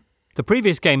 The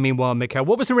previous game, meanwhile, Mikkel,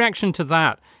 what was the reaction to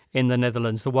that in the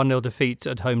Netherlands, the 1-0 defeat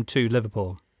at home to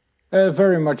Liverpool?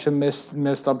 Very much a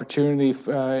missed opportunity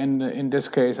in this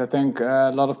case. I think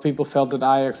a lot of people felt that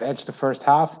Ajax edged the first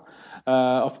half.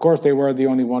 Of course, they were the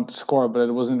only one to score, but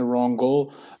it wasn't the wrong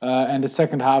goal. And the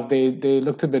second half, they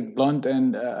looked a bit blunt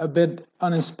and a bit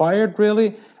uninspired,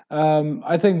 really.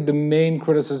 I think the main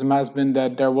criticism has been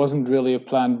that there wasn't really a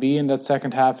plan B in that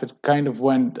second half. It kind of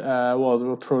went,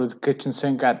 we'll throw the kitchen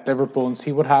sink at Liverpool and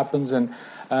see what happens. And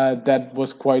that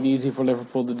was quite easy for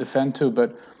Liverpool to defend to.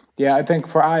 But yeah, I think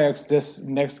for Ajax, this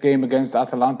next game against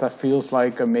Atalanta feels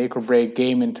like a make or break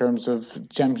game in terms of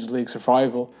Champions League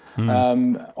survival.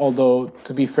 Although,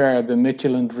 to be fair, the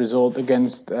Midtjylland result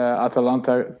against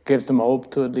Atalanta gives them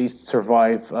hope to at least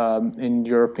survive in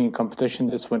European competition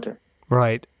this winter.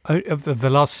 Right. Of the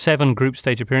last 7 group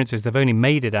stage appearances, they've only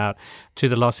made it out to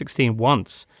the last 16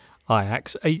 once,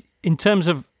 Ajax. In terms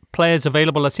of players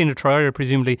available, Lassina Traore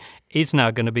presumably is now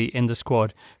going to be in the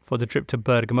squad for the trip to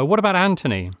Bergamo. What about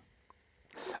Anthony?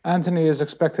 Anthony is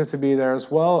expected to be there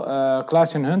as well.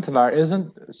 Klaas-Jan Huntelaar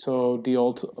isn't, so the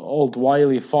old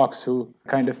wily fox who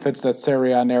kind of fits that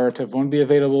Serie A narrative won't be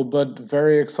available. But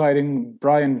very exciting,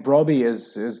 Brian Brobby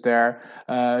is there.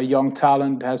 Young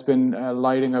talent, has been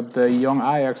lighting up the young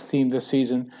Ajax team this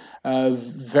season.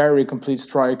 Very complete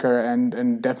striker,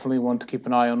 and definitely one to keep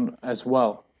an eye on as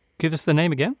well. Give us the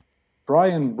name again.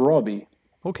 Brian Brobby.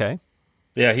 Okay.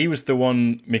 Yeah, he was the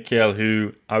one, Mikel,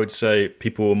 who I would say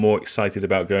people were more excited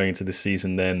about going into the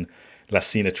season than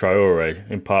Lassina Traore,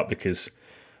 in part because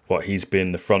he's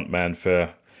been the front man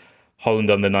for Holland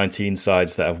under-19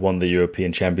 sides that have won the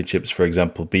European Championships, for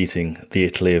example, beating the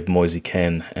Italy of Moise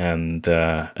Kean and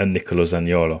Nicolo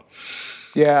Zaniolo.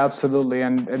 Yeah, absolutely.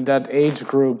 And that age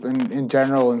group in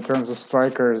general, in terms of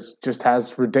strikers, just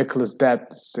has ridiculous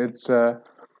depth. It's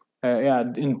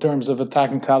in terms of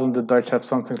attacking talent, the Dutch have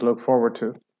something to look forward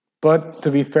to. But to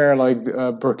be fair,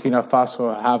 Burkina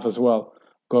Faso have as well,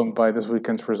 going by this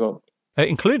weekend's result.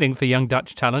 Including for young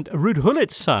Dutch talent, Ruud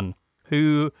Gullit's son,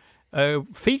 who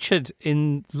featured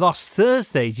in last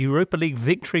Thursday's Europa League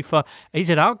victory for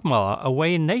AZ Alkmaar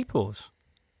away in Naples.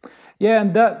 Yeah,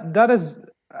 and that is...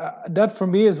 that for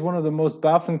me is one of the most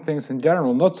baffling things in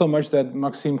general. Not so much that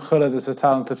Maxime Gullit is a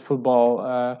talented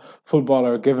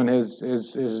footballer given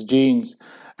his genes.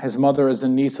 His mother is a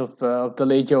niece of the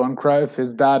late Johan Cruyff.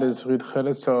 His dad is Ruud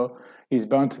Gullit, so he's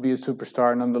bound to be a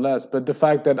superstar nonetheless. But the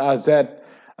fact that AZ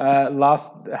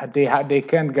they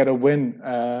can't get a win,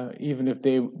 even if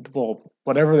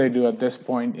whatever they do at this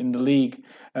point in the league,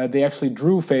 they actually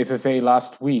drew VVV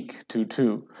last week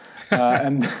 2-2,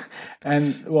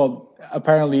 and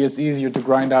apparently it's easier to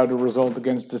grind out a result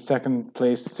against the second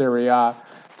place Serie A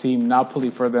team Napoli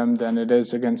for them than it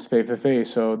is against VVV.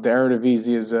 So the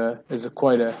Eredivisie is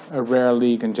quite a rare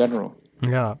league in general.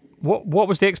 Yeah. What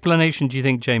was the explanation, do you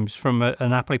think, James, from a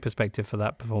Napoli perspective for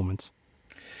that performance?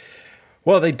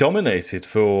 Well, they dominated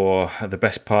for the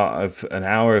best part of an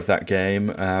hour of that game,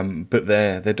 but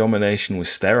their domination was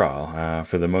sterile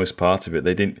for the most part of it.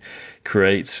 They didn't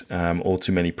create all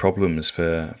too many problems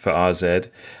for AZ.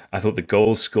 I thought the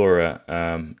goal scorer,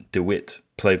 De Witt,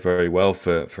 played very well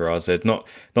for AZ. Not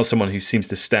someone who seems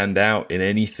to stand out in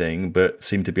anything, but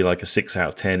seemed to be like a 6 out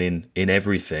of 10 in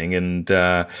everything, and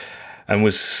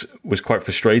was quite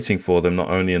frustrating for them, not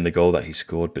only in the goal that he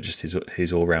scored, but just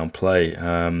his all-round play.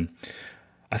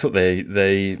 I thought it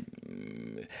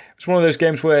was one of those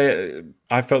games where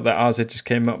I felt that AZ just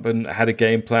came up and had a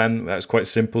game plan that was quite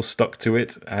simple, stuck to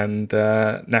it, and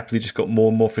Napoli just got more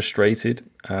and more frustrated.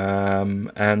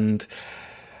 And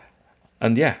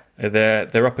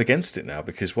they're up against it now,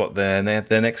 because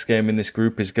their next game in this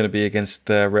group is going to be against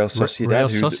Real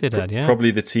Sociedad,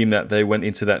 probably the team that they went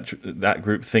into that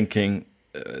group thinking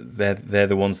they're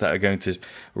the ones that are going to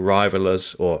rival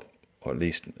us, or at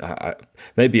least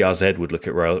maybe AZ would look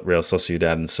at Real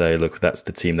Sociedad and say, look, that's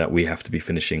the team that we have to be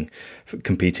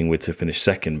competing with to finish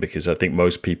second, because I think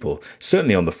most people,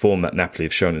 certainly on the form that Napoli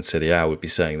have shown in Serie A, would be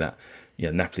saying that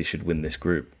Napoli should win this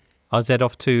group. AZ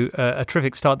off to a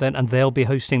terrific start then, and they'll be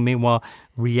hosting, meanwhile,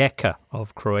 Rijeka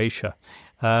of Croatia.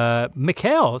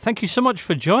 Mikel, thank you so much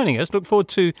for joining us. Look forward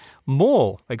to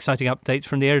more exciting updates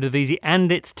from the Eredivisie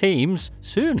and its teams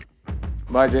soon.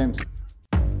 Bye, James.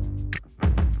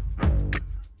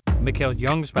 Mikel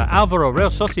Jongsma. Alvaro,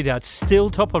 Real Sociedad still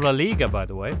top of La Liga, by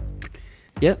the way.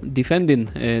 Yeah,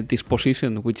 defending this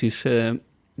position, which is...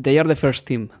 they are the first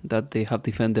team that they have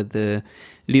defended the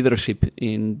leadership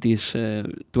in this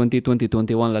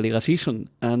 2020-21 La Liga season.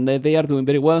 And they are doing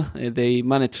very well. They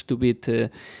managed to beat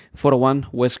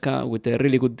 4-1 Huesca with a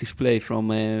really good display from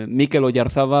Mikel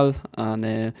Oyarzabal,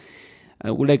 and I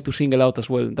would like to single out as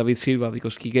well David Silva,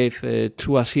 because he gave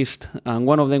 2 assists, and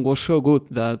one of them was so good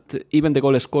that even the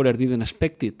goal scorer didn't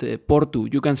expect it.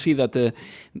 Portu, you can see that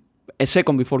a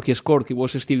second before he scored, he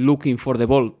was still looking for the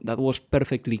ball that was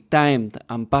perfectly timed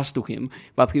and passed to him,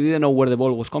 but he didn't know where the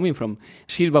ball was coming from.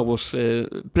 Silva was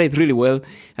played really well.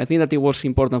 I think that it was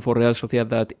important for Real Sociedad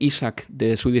that Isak,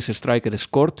 the Swedish striker,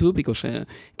 scored too, because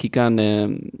he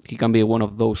can be one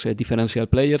of those differential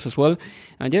players as well.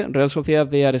 And yeah, Real Sociedad,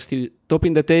 they are still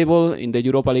topping the table. In the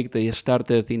Europa League, they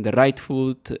started in the right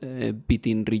foot,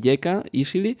 beating Rijeka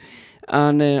easily.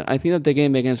 And I think that the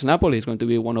game against Napoli is going to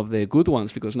be one of the good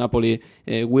ones, because Napoli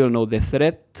will know the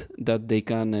threat that they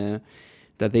can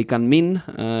that they can win.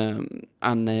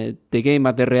 And the game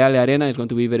at the Real Arena is going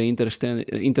to be very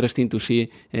interesting to see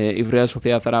if Real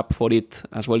Sociedad are up for it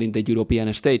as well in the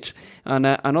European stage. And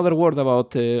another word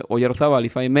about Oyarzabal,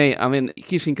 if I may. I mean,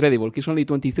 he's incredible. He's only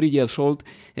 23 years old.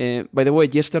 By the way,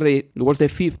 yesterday was the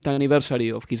 5th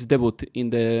anniversary of his debut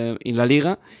in La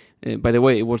Liga. By the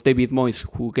way, it was David Moyes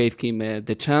who gave him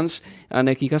the chance, and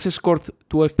he has scored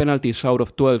 12 penalties out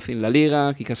of 12 in La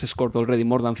Liga. He has scored already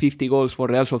more than 50 goals for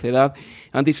Real Sociedad,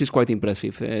 and this is quite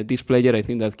impressive. This player, I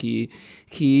think that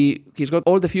he's got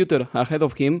all the future ahead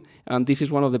of him, and this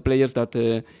is one of the players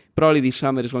that probably this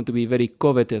summer is going to be very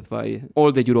coveted by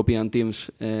all the European teams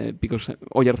because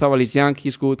Oyarzabal is young,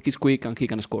 he's good, he's quick, and he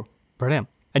can score. Brilliant.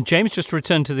 And James, just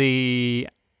returned to the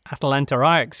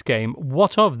Atalanta-Ajax game.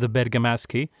 What of the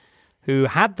Bergamaschi, who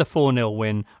had the 4-0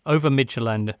 win over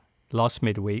Midtjylland last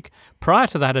midweek? Prior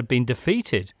to that had been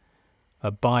defeated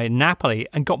by Napoli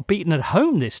and got beaten at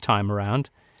home this time around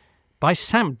by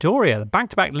Sampdoria, the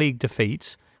back-to-back league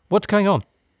defeats. What's going on?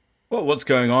 Well, what's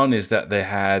going on is that they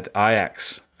had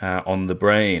Ajax on the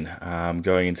brain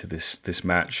going into this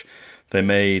match. They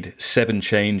made 7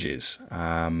 changes.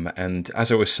 And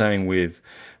as I was saying with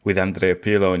Andrea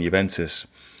Pirlo and Juventus,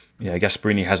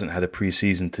 Gasperini hasn't had a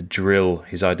pre-season to drill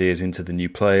his ideas into the new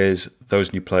players.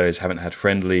 Those new players haven't had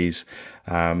friendlies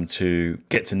to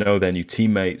get to know their new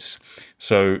teammates.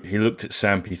 So he looked at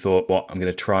Samp, he thought, I'm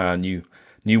going to try our new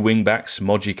wing-backs,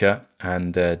 Mojica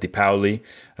and De Pauli.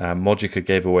 Mojica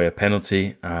gave away a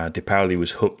penalty. De Pauli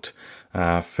was hooked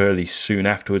fairly soon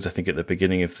afterwards, I think at the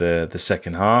beginning of the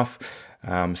second half.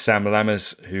 Sam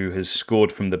Lammers, who has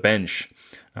scored from the bench,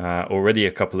 already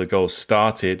a couple of goals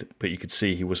started, but you could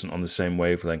see he wasn't on the same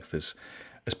wavelength as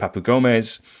Papu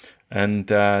Gomez. And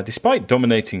despite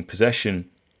dominating possession,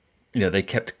 they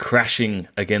kept crashing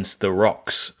against the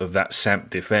rocks of that Samp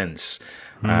defence.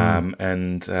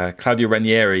 And Claudio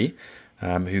Ranieri,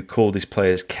 who called his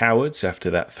players cowards after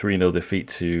that 3-0 defeat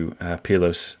to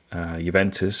Pirlo's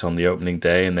Juventus on the opening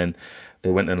day, and then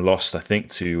they went and lost, I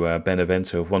think, to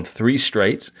Benevento, have won 3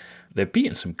 straight. They've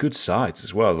beaten some good sides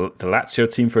as well. The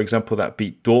Lazio team, for example, that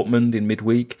beat Dortmund in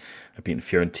midweek. They've beaten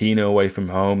Fiorentina away from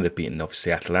home. They've beaten,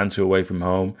 obviously, Atalanta away from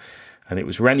home. And it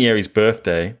was Ranieri's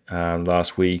birthday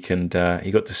last week, and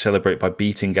he got to celebrate by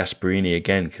beating Gasperini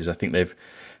again, because I think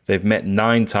they've met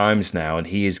 9 times now, and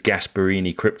he is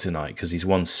Gasperini kryptonite because he's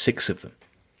won 6 of them.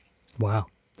 Wow.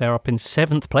 They're up in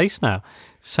 7th place now,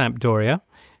 Sampdoria.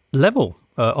 Level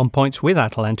on points with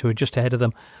Atalanta, who are just ahead of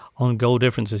them on goal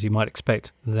difference, as you might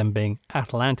expect, them being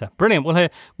Atalanta. Brilliant. We'll hear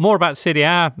more about Serie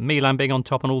A, Milan being on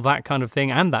top and all that kind of thing,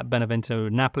 and that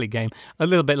Benevento-Napoli game a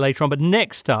little bit later on. But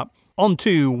next up, on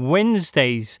to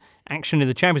Wednesday's action in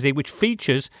the Champions League, which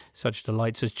features such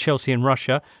delights as Chelsea in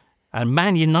Russia and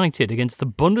Man United against the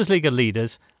Bundesliga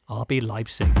leaders, RB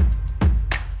Leipzig.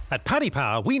 At Paddy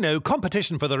Power, we know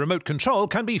competition for the remote control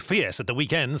can be fierce at the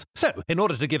weekends. So, in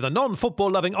order to give the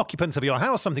non-football-loving occupants of your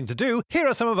house something to do, here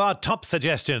are some of our top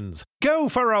suggestions. Go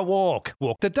for a walk.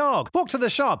 Walk the dog. Walk to the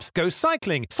shops. Go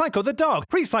cycling. Cycle the dog.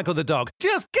 Recycle the dog.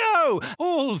 Just go!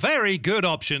 All very good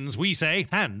options, we say,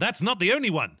 and that's not the only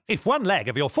one. If one leg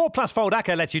of your 4+ fold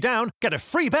acca lets you down, get a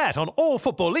free bet on all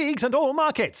football leagues and all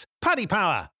markets. Paddy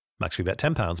Power. Max free bet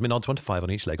 £10, min odds 1 to 5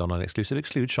 on each leg. Online exclusive.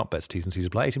 Exclude shop bets. T's and C's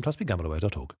apply. 18+.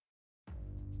 BeGambleAware.org.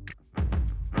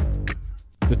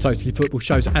 The Totally Football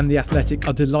shows and The Athletic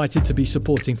are delighted to be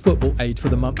supporting Football Aid for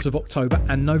the months of October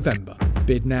and November.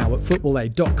 Bid now at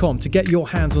footballaid.com to get your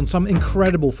hands on some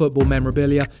incredible football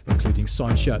memorabilia, including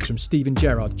signed shirts from Steven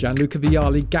Gerrard, Gianluca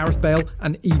Vialli, Gareth Bale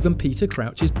and even Peter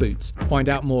Crouch's boots. Find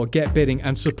out more, get bidding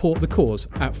and support the cause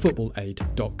at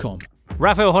footballaid.com.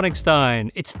 Raphael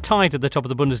Honigstein, it's tied at the top of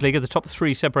the Bundesliga, the top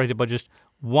 3 separated by just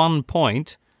 1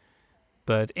 point.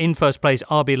 But in first place,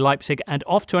 RB Leipzig, and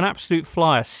off to an absolute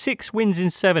flyer. 6 wins in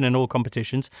 7 in all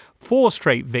competitions, 4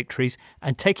 straight victories,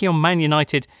 and taking on Man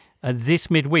United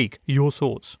this midweek. Your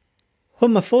thoughts?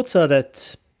 Well, my thoughts are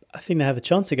that I think they have a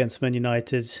chance against Man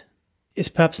United. It's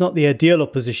perhaps not the ideal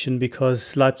opposition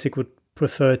because Leipzig would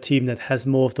prefer a team that has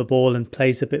more of the ball and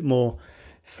plays a bit more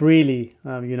freely.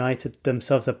 United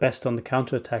themselves are best on the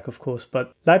counter-attack, of course,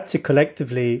 but Leipzig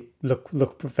collectively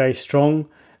look very strong.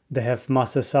 They have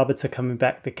Marcel Sabitzer coming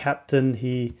back, the captain.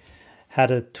 He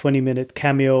had a 20-minute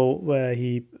cameo where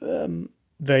he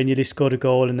very nearly scored a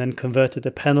goal and then converted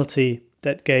a penalty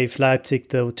that gave Leipzig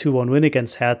the 2-1 win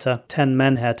against Hertha.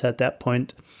 10-man Hertha at that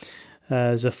point.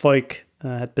 Zafoik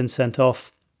had been sent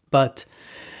off. But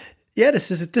yeah, this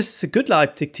is a good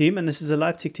Leipzig team, and this is a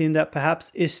Leipzig team that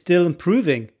perhaps is still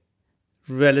improving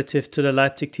relative to the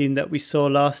Leipzig team that we saw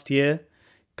last year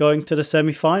going to the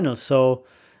semi-finals. So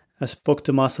I spoke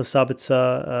to Marcel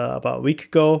Sabitzer about a week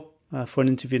ago. for an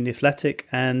interview in The Athletic,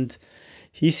 and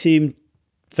he seemed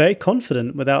very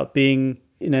confident without being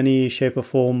in any shape or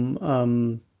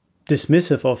form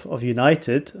dismissive of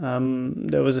United.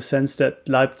 There was a sense that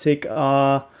Leipzig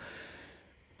are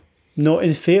not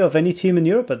in fear of any team in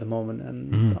Europe at the moment,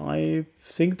 and I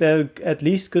think they're at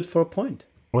least good for a point.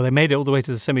 Well, they made it all the way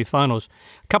to the semi-finals.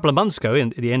 A couple of months ago,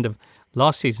 at the end of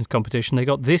last season's competition, they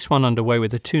got this one underway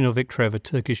with a 2-0 victory over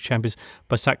Turkish champions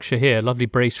Başakşehir. Lovely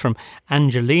brace from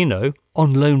Angelino,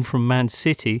 on loan from Man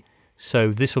City.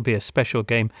 So this will be a special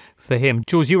game for him.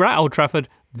 Jules, you were at Old Trafford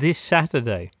this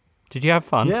Saturday. Did you have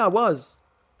fun? Yeah, I was.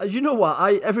 You know what?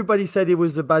 Everybody said it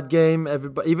was a bad game.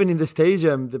 Even in the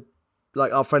stadium,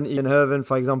 like our friend Ian Herven,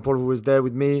 for example, who was there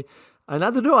with me. And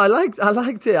I don't know, I liked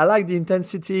it. I liked the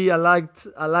intensity. I liked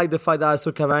the fact that I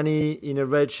saw Cavani in a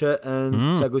red shirt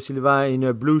and Thiago Silva in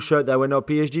a blue shirt that were not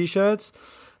PSG shirts.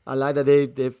 I like that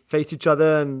they faced each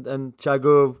other and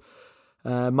Thiago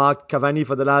marked Cavani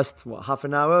for the last half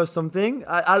an hour or something.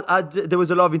 There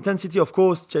was a lot of intensity. Of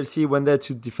course, Chelsea went there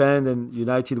to defend and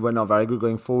United were not very good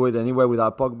going forward anyway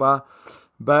without Pogba.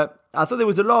 But I thought there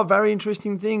was a lot of very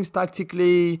interesting things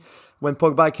tactically. When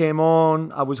Pogba came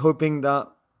on, I was hoping that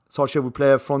Solskjaer would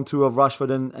play a front two of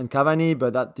Rashford and Cavani,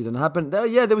 but that didn't happen.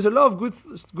 There was a lot of good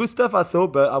stuff, I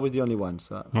thought, but I was the only one.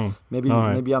 So maybe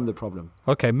I'm the problem.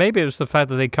 Okay, maybe it was the fact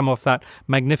that they come off that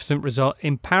magnificent result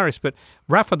in Paris. But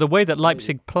Rafa, the way that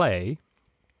Leipzig play,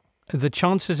 the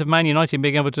chances of Man United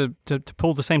being able to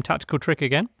pull the same tactical trick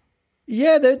again?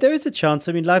 Yeah, there is a chance.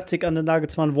 I mean, Leipzig under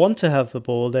Nagelsmann want to have the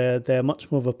ball. They're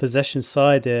much more of a possession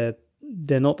side.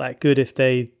 They're not that good if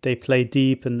they play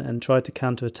deep and try to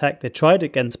counter-attack. They tried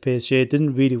against PSG. It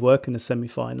didn't really work in the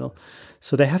semi-final.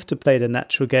 So they have to play the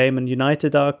natural game, and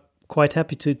United are quite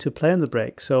happy to play on the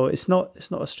break. So it's not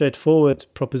a straightforward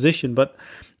proposition, but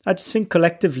I just think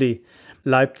collectively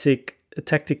Leipzig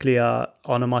tactically are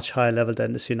on a much higher level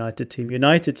than this United team.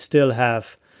 United still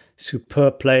have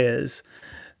superb players,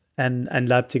 and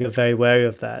Leipzig are very wary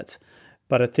of that.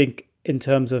 But I think in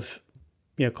terms of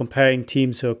comparing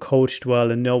teams who are coached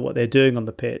well and know what they're doing on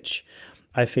the pitch,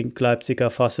 I think Leipzig are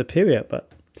far superior,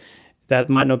 but that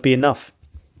might not be enough.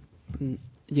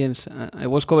 James, I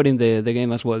was covering the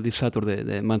game as well this Saturday,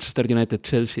 the Manchester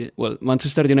United-Chelsea. Well,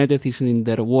 Manchester United is in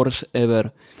their worst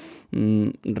ever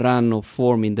run of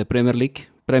form in the Premier League.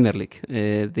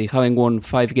 They haven't won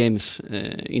 5 games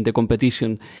in the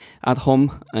competition at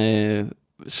home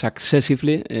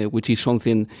successively, which is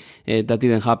something that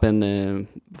didn't happen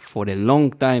for a long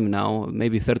time now,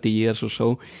 maybe 30 years or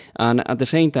so. And at the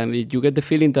same time, you get the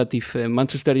feeling that if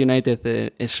Manchester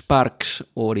United sparks,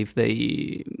 or if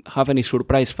they have any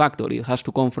surprise factor, it has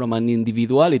to come from an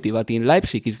individuality. But in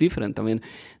Leipzig, it's different. I mean,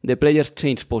 the players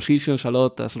change positions a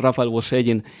lot. As Rafael was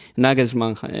saying,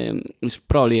 Nagelsmann is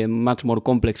probably a much more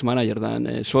complex manager than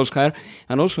Solskjaer.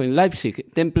 And also in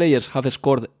Leipzig, 10 players have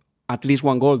scored at least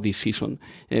 1 goal this season,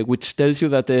 which tells you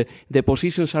that the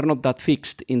positions are not that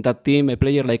fixed in that team. A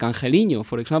player like Angelino,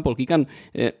 for example, he can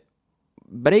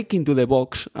break into the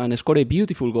box and score a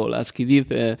beautiful goal, as he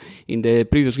did in the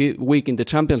previous week in the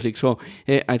Champions League. So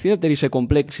I think that there is a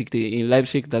complexity in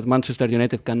Leipzig that Manchester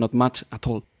United cannot match at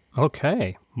all.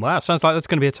 Okay. Wow, sounds like that's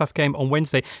going to be a tough game on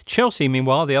Wednesday. Chelsea,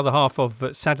 meanwhile, the other half of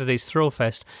Saturday's Thrill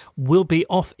Fest, will be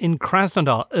off in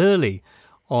Krasnodar early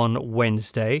on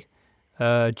Wednesday.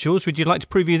 Jules, would you like to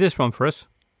preview this one for us?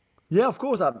 Yeah, of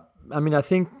course. I mean, I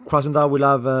think Krasnodar will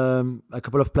have a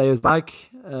couple of players back,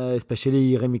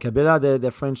 especially Remy Cabella,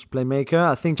 the French playmaker.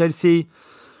 I think Chelsea,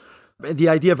 the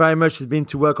idea very much has been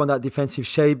to work on that defensive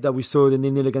shape that we saw the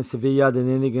 0-0 against Sevilla, the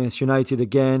 0-0 against United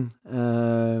again.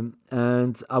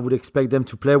 And I would expect them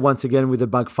to play once again with a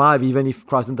back 5, even if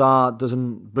Krasnodar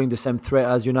doesn't bring the same threat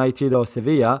as United or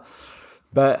Sevilla.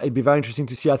 But it'd be very interesting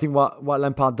to see, I think, what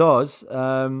Lampard does.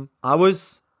 I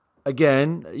watched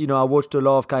a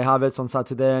lot of Kai Havertz on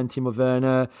Saturday and Timo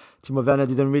Werner. Timo Werner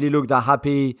didn't really look that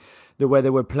happy the way they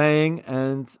were playing.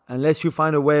 And unless you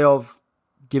find a way of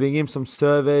giving him some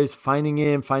service, finding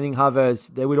Havertz,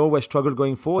 they will always struggle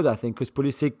going forward, I think, because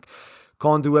Pulisic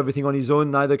can't do everything on his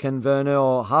own, neither can Werner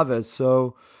or Havertz.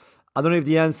 So I don't know if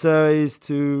the answer is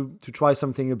to try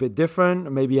something a bit different,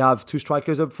 maybe have 2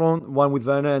 strikers up front, one with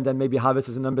Werner and then maybe Havertz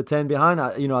as a number 10 behind.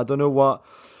 I don't know what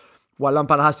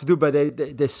Lampard has to do, but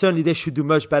they should do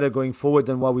much better going forward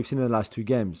than what we've seen in the last 2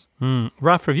 games.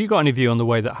 Rafa, have you got any view on the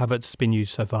way that Havertz has been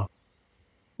used so far?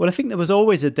 Well, I think there was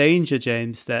always a danger,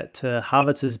 James, that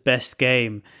Havertz's best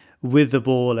game with the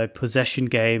ball, a possession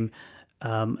game,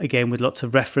 again with lots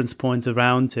of reference points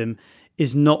around him,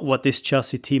 is not what this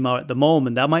Chelsea team are at the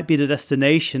moment. That might be the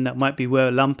destination. That might be where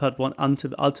Lampard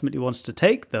ultimately wants to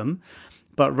take them.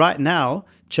 But right now,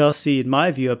 Chelsea, in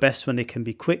my view, are best when they can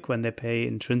be quick, when they play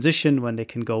in transition, when they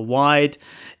can go wide,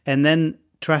 and then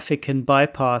traffic can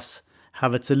bypass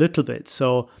Havertz a little bit.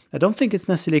 So I don't think it's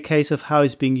necessarily a case of how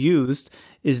he's being used,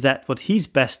 is that what he's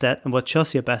best at and what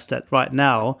Chelsea are best at right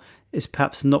now is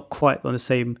perhaps not quite on the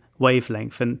same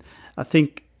wavelength. And I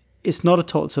think it's not a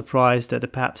total surprise that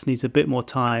it perhaps needs a bit more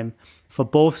time for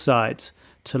both sides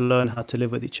to learn how to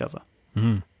live with each other.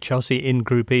 Chelsea in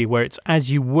Group E, where it's as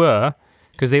you were,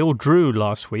 because they all drew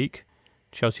last week.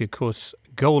 Chelsea, of course,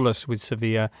 goalless with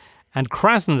Sevilla, and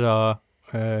Krasnodar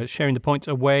sharing the points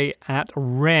away at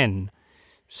Rennes.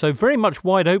 So very much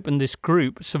wide open, this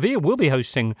group. Sevilla will be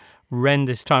hosting Rennes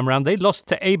this time around. They lost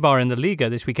to Eibar in the Liga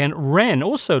this weekend. Rennes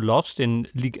also lost in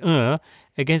Ligue 1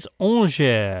 against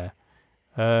Angers.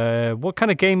 What kind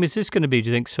of game is this going to be, do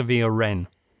you think, Sevilla-Rennes?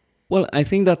 Well, I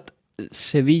think that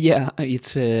Sevilla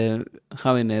is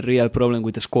having a real problem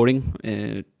with the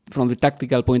scoring. From the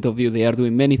tactical point of view, they are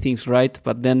doing many things right,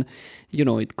 but then,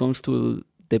 it comes to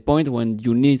the point when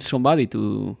you need somebody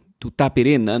to tap it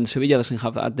in, and Sevilla doesn't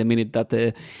have at the minute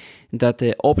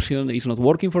that option is not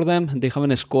working for them. They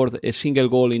haven't scored a single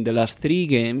goal in the last 3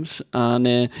 games,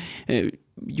 and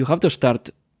you have to start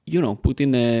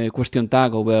putting a question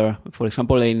tag over, for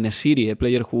example, in Nesiri, a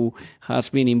player who has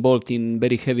been involved in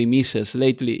very heavy misses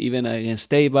lately, even against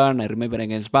Eibar, I remember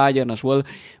against Bayern as well.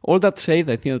 All that said,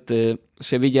 I think that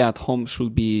Sevilla at home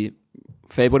should be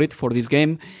favourite for this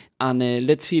game, and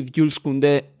let's see if Jules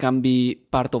Koundé can be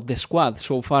part of the squad.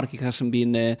 So far he hasn't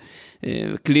been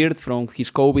cleared from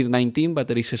his COVID-19, but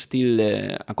there is still,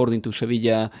 according to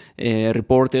Sevilla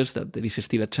reporters, that there is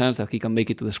still a chance that he can make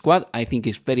it to the squad. I think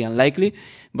it's very unlikely,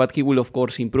 but he will of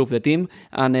course improve the team,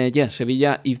 and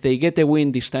Sevilla, if they get a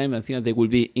win this time, I think they will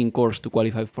be in course to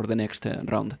qualify for the next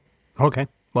round. Okay.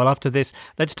 Well, after this,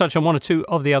 let's touch on one or two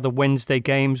of the other Wednesday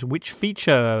games, which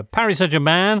feature Paris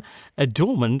Saint-Germain,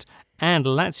 Dortmund, and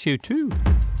Lazio too.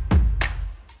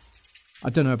 I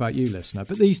don't know about you, listener,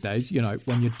 but these days,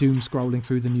 when you're doom scrolling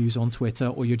through the news on Twitter,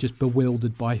 or you're just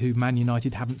bewildered by who Man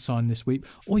United haven't signed this week,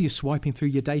 or you're swiping through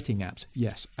your dating apps,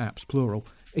 yes, apps plural,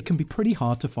 it can be pretty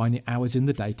hard to find the hours in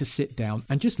the day to sit down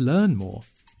and just learn more.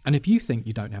 And if you think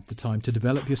you don't have the time to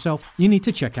develop yourself, you need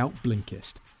to check out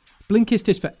Blinkist. Blinkist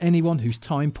is for anyone who's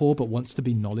time poor but wants to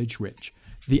be knowledge rich.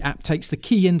 The app takes the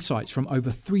key insights from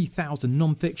over 3,000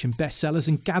 non-fiction bestsellers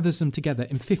and gathers them together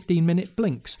in 15-minute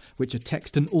blinks, which are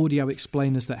text and audio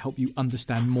explainers that help you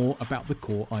understand more about the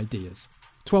core ideas.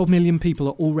 12 million people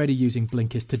are already using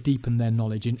Blinkist to deepen their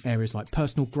knowledge in areas like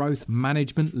personal growth,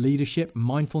 management, leadership,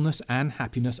 mindfulness and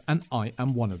happiness, and I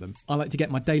am one of them. I like to get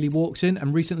my daily walks in,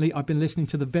 and recently I've been listening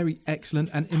to the very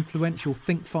excellent and influential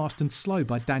Think Fast and Slow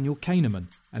by Daniel Kahneman.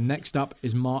 And next up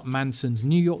is Mark Manson's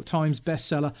New York Times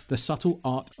bestseller, The Subtle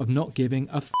Art of Not Giving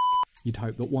a F***. You'd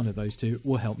hope that one of those two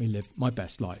will help me live my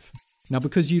best life. Now,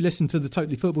 because you listen to the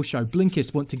Totally Football Show,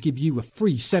 Blinkist want to give you a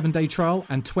free 7-day trial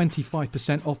and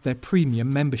 25% off their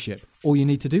premium membership. All you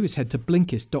need to do is head to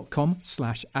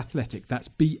blinkist.com/athletic. That's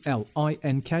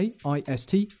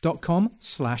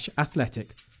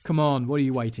BLINKIST.com/athletic. Come on, what are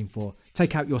you waiting for?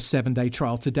 Take out your 7-day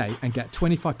trial today and get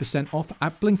 25% off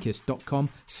at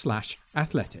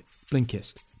blinkist.com/athletic.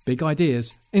 Blinkist. Big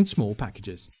ideas in small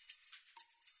packages.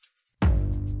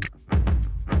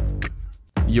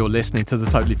 You're listening to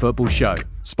the Totally Football Show,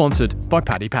 sponsored by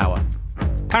Paddy Power.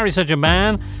 Paris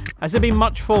Saint-Germain, has there been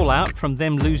much fallout from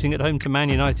them losing at home to Man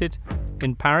United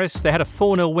in Paris? They had a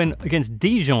 4-0 win against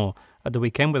Dijon at the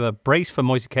weekend with a brace for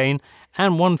Moise Kean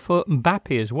and one for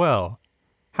Mbappe as well.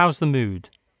 How's the mood?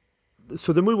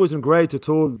 So the mood wasn't great at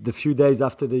all the few days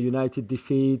after the United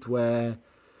defeat, where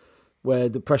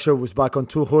the pressure was back on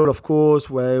Tuchel, of course,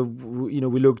 where we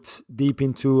looked deep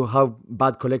into how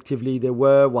bad collectively they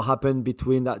were, what happened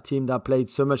between that team that played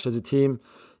so much as a team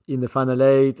in the final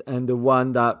 8 and the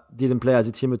one that didn't play as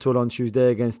a team at all on Tuesday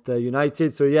against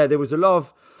United. So yeah, there was a lot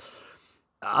of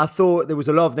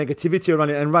negativity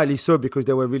around it, and rightly so, because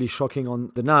they were really shocking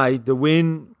on the night. The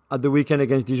win at the weekend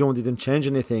against Dijon didn't change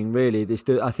anything, really.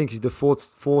 I think it's the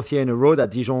fourth year in a row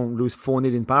that Dijon lose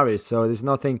 4-0 in Paris, so there's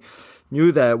nothing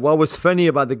new there. What was funny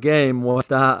about the game was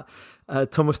that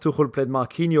Thomas Tuchel played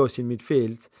Marquinhos in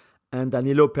midfield and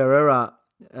Danilo Pereira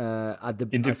at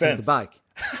centre back.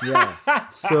 Yeah.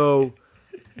 So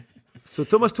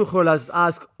Thomas Tuchel has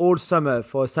asked all summer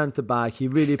for a centre back. He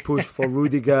really pushed for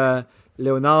Rudiger.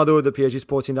 Leonardo, the PSG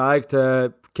sporting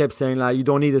director, kept saying you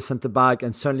don't need a centre back,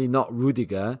 and certainly not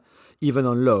Rudiger, even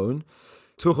on loan.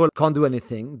 Tuchel can't do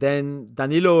anything. Then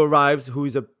Danilo arrives, who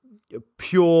is a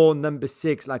pure number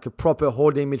 6, like a proper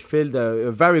holding midfielder,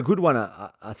 a very good one,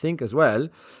 I think, as well.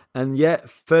 And yet,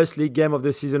 first league game of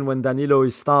the season when Danilo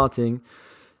is starting,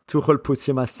 Tuchel puts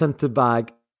him as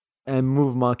centre-back and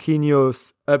move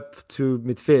Marquinhos up to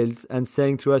midfield and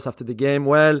saying to us after the game,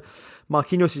 well,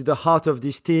 Marquinhos is the heart of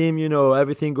this team,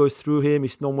 everything goes through him, he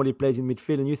normally plays in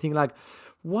midfield. And you think like,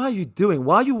 what are you doing?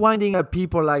 Why are you winding up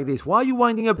people like this? Why are you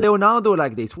winding up Leonardo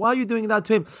like this? Why are you doing that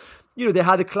to him? They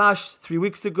had a clash 3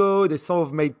 weeks ago, they sort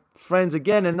of made friends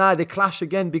again, and now they clash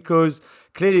again because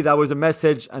clearly that was a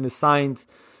message and a sign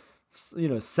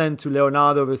sent to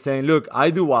Leonardo was saying, look, I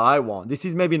do what I want. This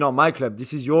is maybe not my club,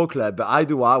 this is your club, but I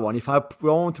do what I want. If I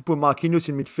want to put Marquinhos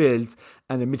in midfield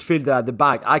and a midfielder at the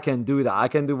back, I can do that. I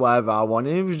can do whatever I want.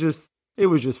 And it was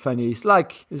just funny. It's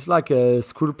like a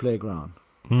school playground.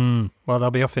 Well,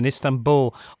 they'll be off in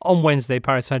Istanbul on Wednesday,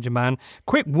 Paris Saint-Germain.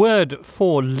 Quick word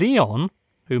for Lyon,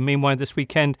 who meanwhile this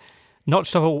weekend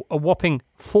notched up a whopping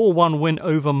 4-1 win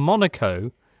over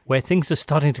Monaco, where things are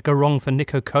starting to go wrong for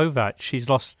Niko Kovac. He's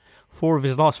lost 4 of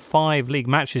his last 5 league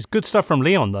matches. Good stuff from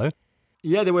Lyon, though.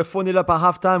 Yeah, they were 4-0 up at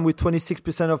halftime with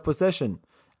 26% of possession.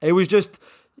 It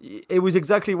was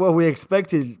exactly what we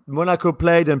expected. Monaco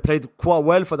played quite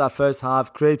well for that first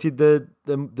half, created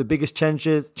the biggest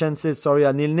chances at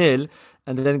 0-0,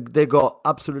 and then they got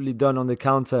absolutely done on the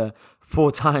counter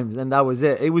 4 times, and that was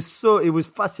it. It was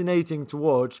fascinating to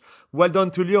watch. Well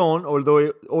done to Lyon,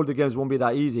 although all the games won't be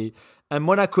that easy. And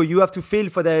Monaco, you have to feel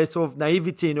for their sort of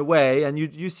naivety in a way, and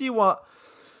you see what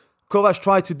Kovac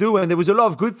tried to do, and there was a lot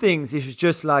of good things. It's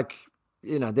just like,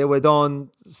 they were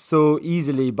done so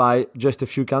easily by just a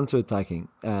few counter-attacking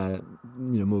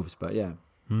moves, but yeah.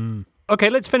 Okay,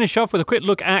 let's finish off with a quick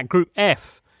look at Group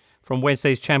F from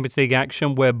Wednesday's Champions League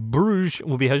action, where Bruges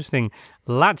will be hosting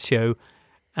Lazio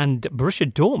and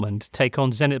Borussia Dortmund take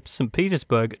on Zenit St.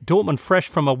 Petersburg. Dortmund fresh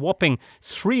from a whopping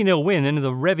 3-0 win in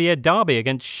the Revier Derby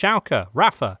against Schalke.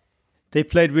 Rafa. They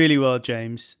played really well,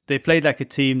 James. They played like a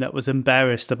team that was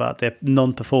embarrassed about their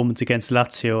non-performance against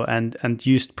Lazio and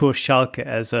used poor Schalke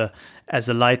as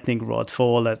a lightning rod for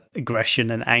all that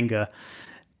aggression and anger.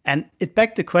 And it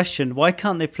begged the question, why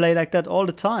can't they play like that all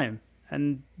the time?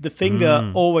 And the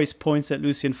finger always points at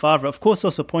Lucien Favre. Of course,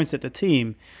 also points at the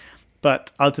team.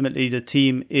 But ultimately, the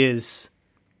team is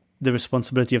the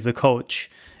responsibility of the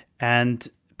coach. And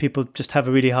people just have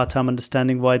a really hard time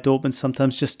understanding why Dortmund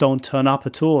sometimes just don't turn up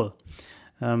at all.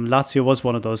 Lazio was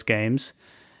one of those games.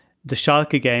 The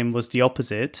Schalke game was the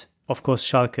opposite. Of course,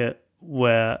 Schalke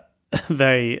were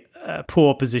very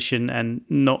poor position and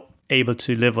not able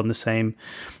to live on the same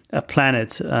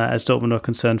planet as Dortmund are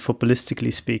concerned,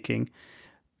 footballistically speaking.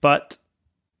 But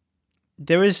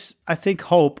there is, I think,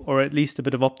 hope, or at least a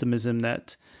bit of optimism,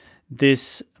 that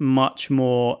this much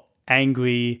more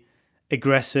angry,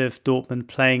 aggressive Dortmund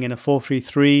playing in a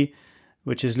 4-3-3,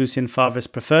 which is Lucien Favre's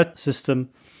preferred system,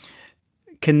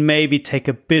 can maybe take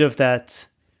a bit of that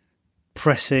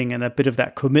pressing and a bit of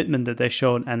that commitment that they've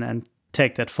shown and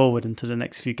take that forward into the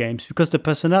next few games, because the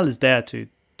personnel is there to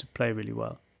play really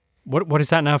well. What is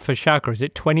that now for Schalke? Is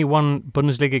it 21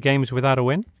 Bundesliga games without a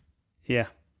win? Yeah.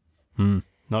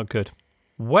 Not good.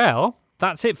 Well,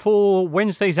 that's it for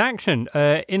Wednesday's action.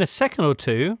 In a second or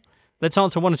two, let's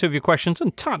answer one or two of your questions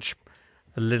and touch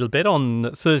a little bit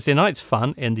on Thursday night's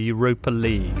fun in the Europa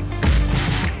League.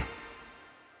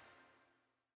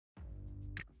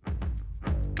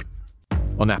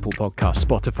 On Apple Podcasts,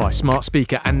 Spotify, Smart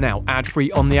Speaker, and now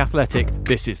ad-free on The Athletic,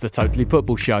 this is the Totally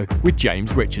Football Show with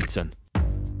James Richardson.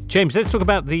 James, let's talk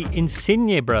about the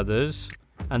Insigne brothers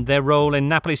and their role in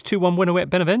Napoli's 2-1 win away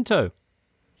at Benevento.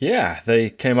 Yeah,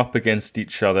 they came up against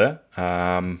each other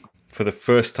for the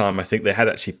first time. I think they had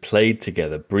actually played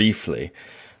together briefly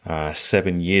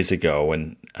 7 years ago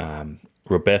when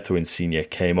Roberto Insigne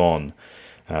came on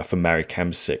for Marek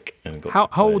Hamsik. And got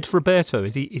How old's Roberto?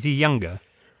 Is he younger?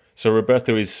 So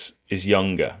Roberto is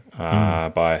younger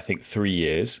by, I think, 3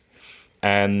 years.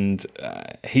 And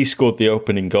he scored the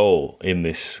opening goal in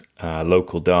this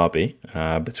local derby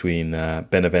between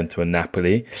Benevento and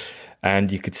Napoli.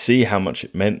 And you could see how much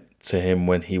it meant to him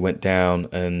when he went down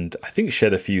and I think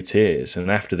shed a few tears. And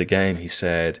after the game, he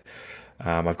said,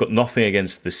 I've got nothing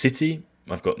against the city.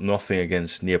 I've got nothing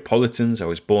against Neapolitans. I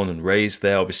was born and raised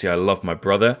there. Obviously, I love my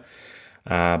brother.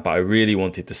 But I really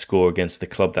wanted to score against the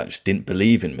club that just didn't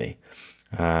believe in me.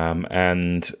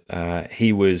 And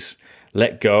he was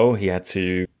let go. He had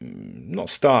to not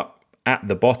start at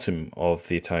the bottom of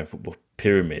the Italian football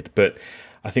pyramid. But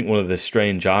I think one of the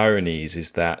strange ironies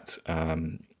is that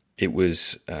it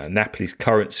was Napoli's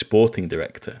current sporting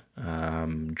director,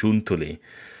 Giuntoli,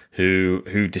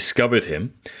 who discovered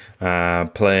him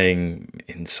playing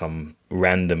in some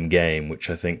random game,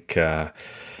 which I think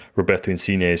Roberto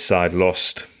Insigne's side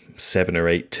lost 7 or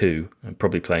 8-2, and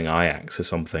probably playing Ajax or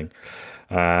something.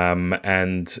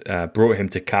 and brought him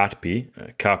to Carpi.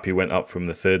 Carpi went up from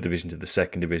the 3rd division to the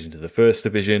 2nd division to the 1st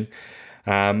division.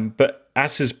 But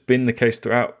as has been the case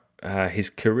throughout his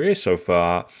career so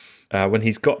far, when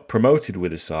he's got promoted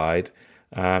with a side,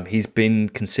 he's been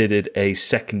considered a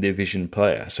 2nd division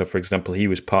player. So, for example, he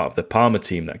was part of the Parma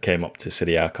team that came up to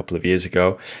Serie A couple of years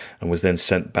ago and was then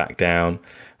sent back down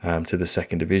to the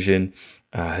 2nd division.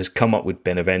 Has come up with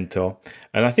Benevento.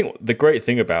 And I think the great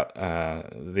thing about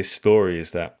this story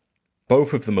is that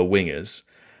both of them are wingers,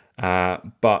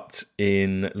 but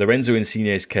in Lorenzo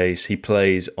Insigne's case, he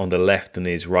plays on the left and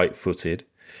is right-footed.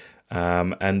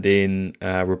 And in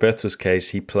Roberto's case,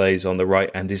 he plays on the right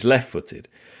and is left-footed.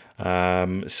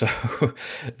 So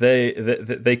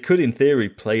they could, in theory,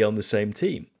 play on the same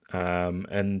team.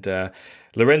 And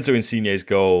Lorenzo Insigne's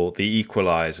goal, the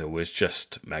equaliser, was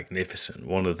just magnificent.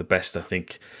 One of the best, I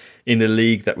think, in the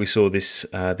league that we saw this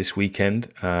weekend,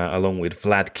 along with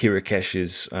Vlad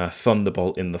Kirikesh's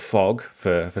thunderbolt in the fog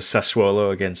for Sassuolo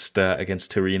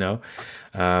against Torino.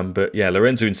 But yeah,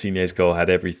 Lorenzo Insigne's goal had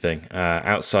everything.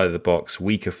 Outside of the box,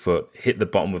 weaker foot, hit the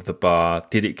bottom of the bar.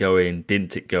 Did it go in?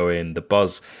 Didn't it go in? The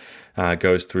buzz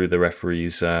goes through the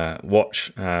referee's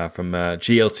watch from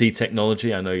GLT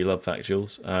technology. I know you love that,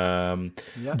 Jules.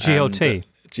 GLT.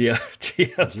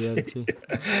 GLT.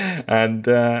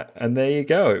 And there you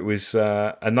go. It was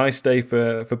a nice day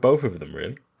for both of them,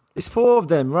 really. It's 4 of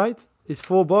them, right? It's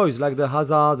 4 boys, like the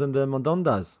Hazards and the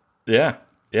Mandondas. Yeah.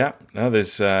 No,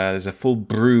 there's a full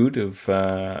brood of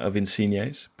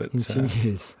Insignes. But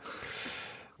Insignes.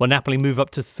 Well, Napoli move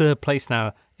up to 3rd place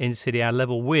now in Serie A,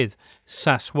 level with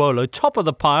Sassuolo. Top of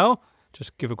the pile,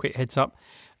 just give a quick heads up,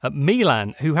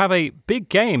 Milan, who have a big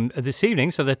game this evening,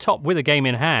 so they're top with a game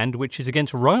in hand, which is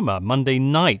against Roma, Monday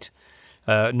night.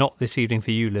 Not this evening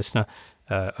for you, listener,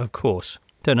 of course.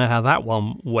 Don't know how that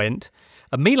one went.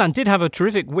 Milan did have a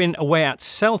terrific win away at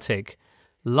Celtic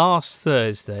last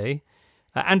Thursday.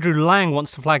 Andrew Lang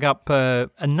wants to flag up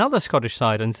another Scottish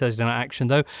side on Thursday night action,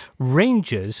 though.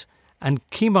 Rangers and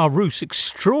Kemar Roos'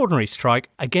 extraordinary strike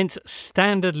against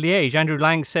Standard Liège. Andrew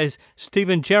Lang says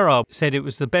Steven Gerrard said it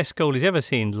was the best goal he's ever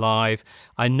seen live.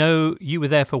 I know you were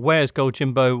there for Ware's goal,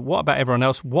 Jimbo. What about everyone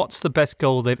else? What's the best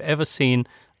goal they've ever seen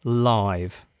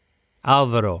live?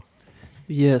 Alvaro.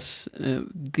 Yes,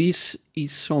 this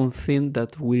is something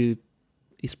that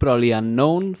is probably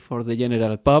unknown for the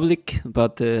general public,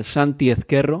 but Santi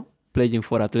Ezquerro, playing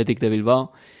for Athletic de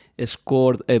Bilbao,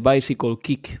 scored a bicycle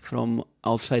kick from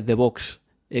outside the box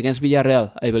against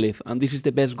Villarreal, I believe. And this is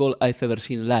the best goal I've ever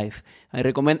seen live. I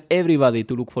recommend everybody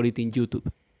to look for it in YouTube.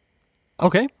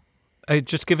 Okay.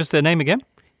 Just give us the name again.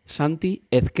 Santi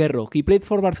Ezquerro. He played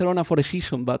for Barcelona for a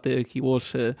season, but he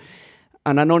was an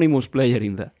anonymous player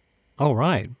in there. All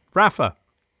right. Rafa.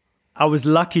 I was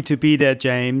lucky to be there,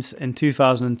 James, in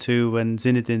 2002 when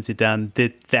Zinedine Zidane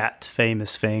did that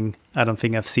famous thing. I don't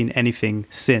think I've seen anything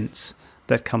since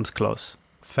that comes close.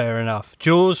 Fair enough.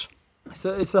 Jules?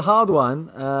 So it's a hard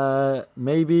one.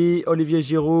 Maybe Olivier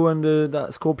Giroud and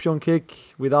that scorpion kick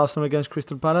with Arsenal against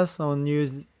Crystal Palace on New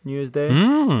Year's Day.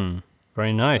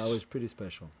 Very nice. That was pretty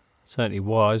special. Certainly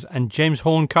was. And James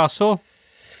Horncastle?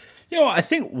 You know, I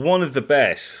think one of the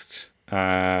best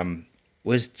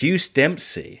was Deuce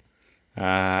Dempsey.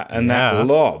 And that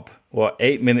lob,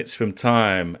 8 minutes from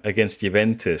time against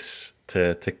Juventus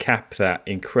to cap that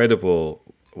incredible,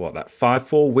 that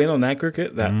 5-4 win on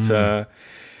aggregate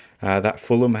that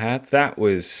Fulham had. That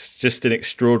was just an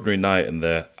extraordinary night and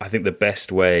I think the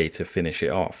best way to finish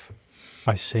it off.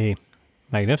 I see.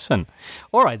 Magnificent.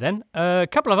 All right then, a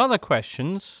couple of other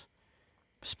questions.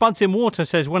 Spuds in Water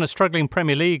says, when a struggling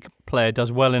Premier League player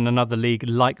does well in another league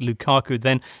like Lukaku,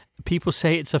 then people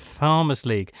say it's a farmers'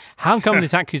 league. How come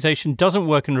this accusation doesn't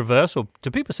work in reverse, or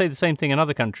do people say the same thing in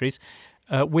other countries,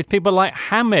 with people like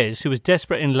James, who is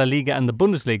desperate in La Liga and the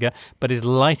Bundesliga, but is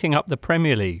lighting up the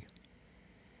Premier League?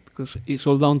 Because it's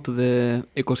all down to the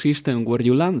ecosystem where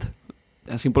you land.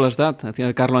 As simple as that. I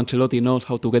think Carlo Ancelotti knows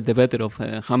how to get the better of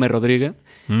James Rodriguez,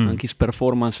 and his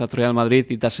performance at Real Madrid,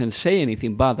 it doesn't say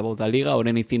anything bad about La Liga or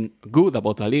anything good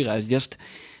about La Liga. It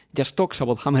just talks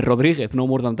about James Rodriguez, no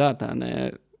more than that, and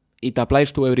it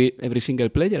applies to every single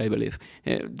player, I believe.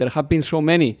 There have been so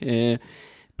many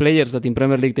players that in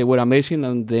Premier League they were amazing,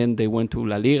 and then they went to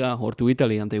La Liga or to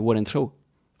Italy and they weren't so.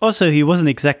 Also, he wasn't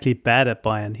exactly bad at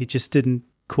Bayern. He just didn't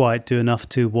quite do enough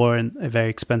to warrant a very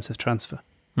expensive transfer.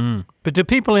 But do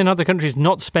people in other countries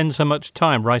not spend so much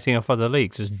time writing off other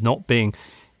leagues as not being,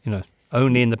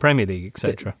 only in the Premier League,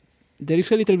 etc.? There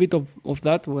is a little bit of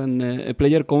that when a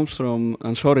player comes from,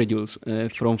 I'm sorry, Jules,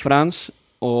 from France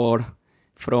or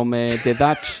from the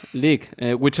Dutch league,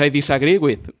 which I disagree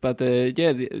with. But there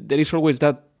is always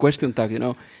that question tag,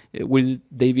 will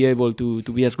they be able to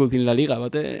be as good in La Liga?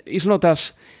 But it's not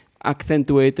as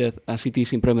accentuated as it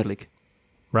is in Premier League.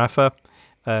 Rafa,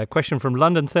 question from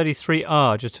London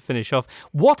 33R, just to finish off.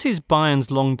 What is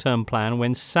Bayern's long-term plan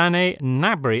when Sané,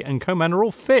 Gnabry and Coman are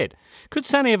all fit? Could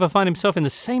Sané ever find himself in the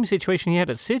same situation he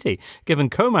had at City, given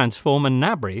Coman's form and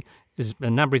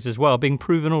Gnabry's as well being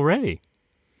proven already?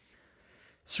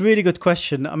 It's a really good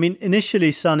question. I mean,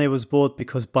 initially Sané was bought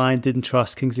because Bayern didn't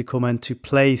trust Kingsley Coman to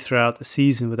play throughout the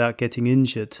season without getting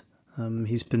injured.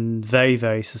 He's been very,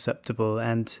 very susceptible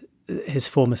and his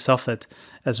form has suffered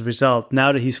as a result.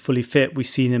 Now that he's fully fit, we've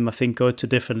seen him, I think, go to a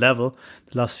different level.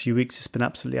 The last few weeks has been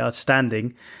absolutely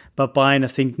outstanding. But Bayern, I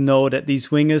think, know that these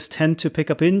wingers tend to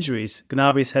pick up injuries.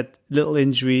 Gnabry's had little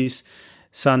injuries.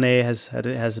 Sané has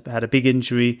had a big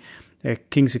injury.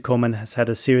 Kingsley Coman has had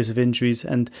a series of injuries,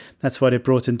 and that's why they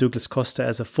brought in Douglas Costa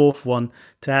as a fourth one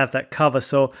to have that cover.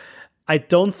 So I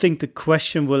don't think the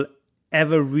question will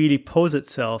ever really pose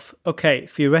itself. Okay,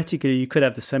 theoretically, you could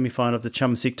have the semi-final of the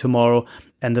Champions League tomorrow,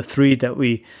 and the three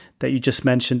that you just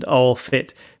mentioned are all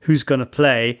fit. Who's going to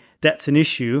play? That's an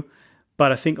issue.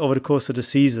 But I think over the course of the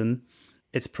season,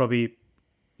 it's probably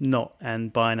not,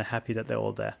 and Bayern are happy that they're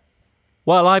all there.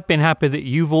 Well, I've been happy that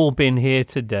you've all been here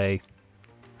today.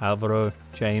 Alvaro,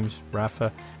 James,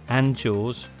 Rafa and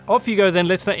Jules. Off you go then,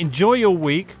 listener. Enjoy your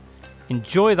week.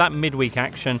 Enjoy that midweek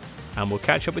action. And we'll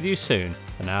catch up with you soon.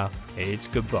 For now, it's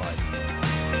goodbye.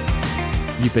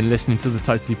 You've been listening to The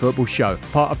Totally Football Show,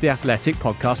 part of the Athletic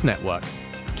Podcast Network.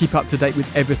 Keep up to date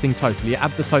with everything Totally at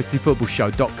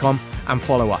thetotallyfootballshow.com and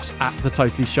follow us at The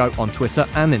Totally Show on Twitter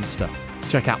and Insta.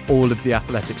 Check out all of the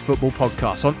Athletics football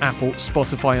podcasts on Apple,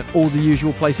 Spotify and all the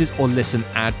usual places, or listen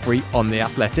ad-free on the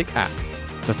Athletic app.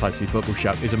 The Totally Football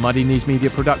Show is a Muddy Knees Media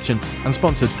production and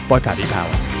sponsored by Paddy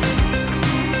Power.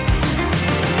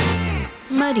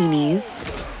 Muddy Knees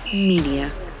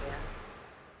Media.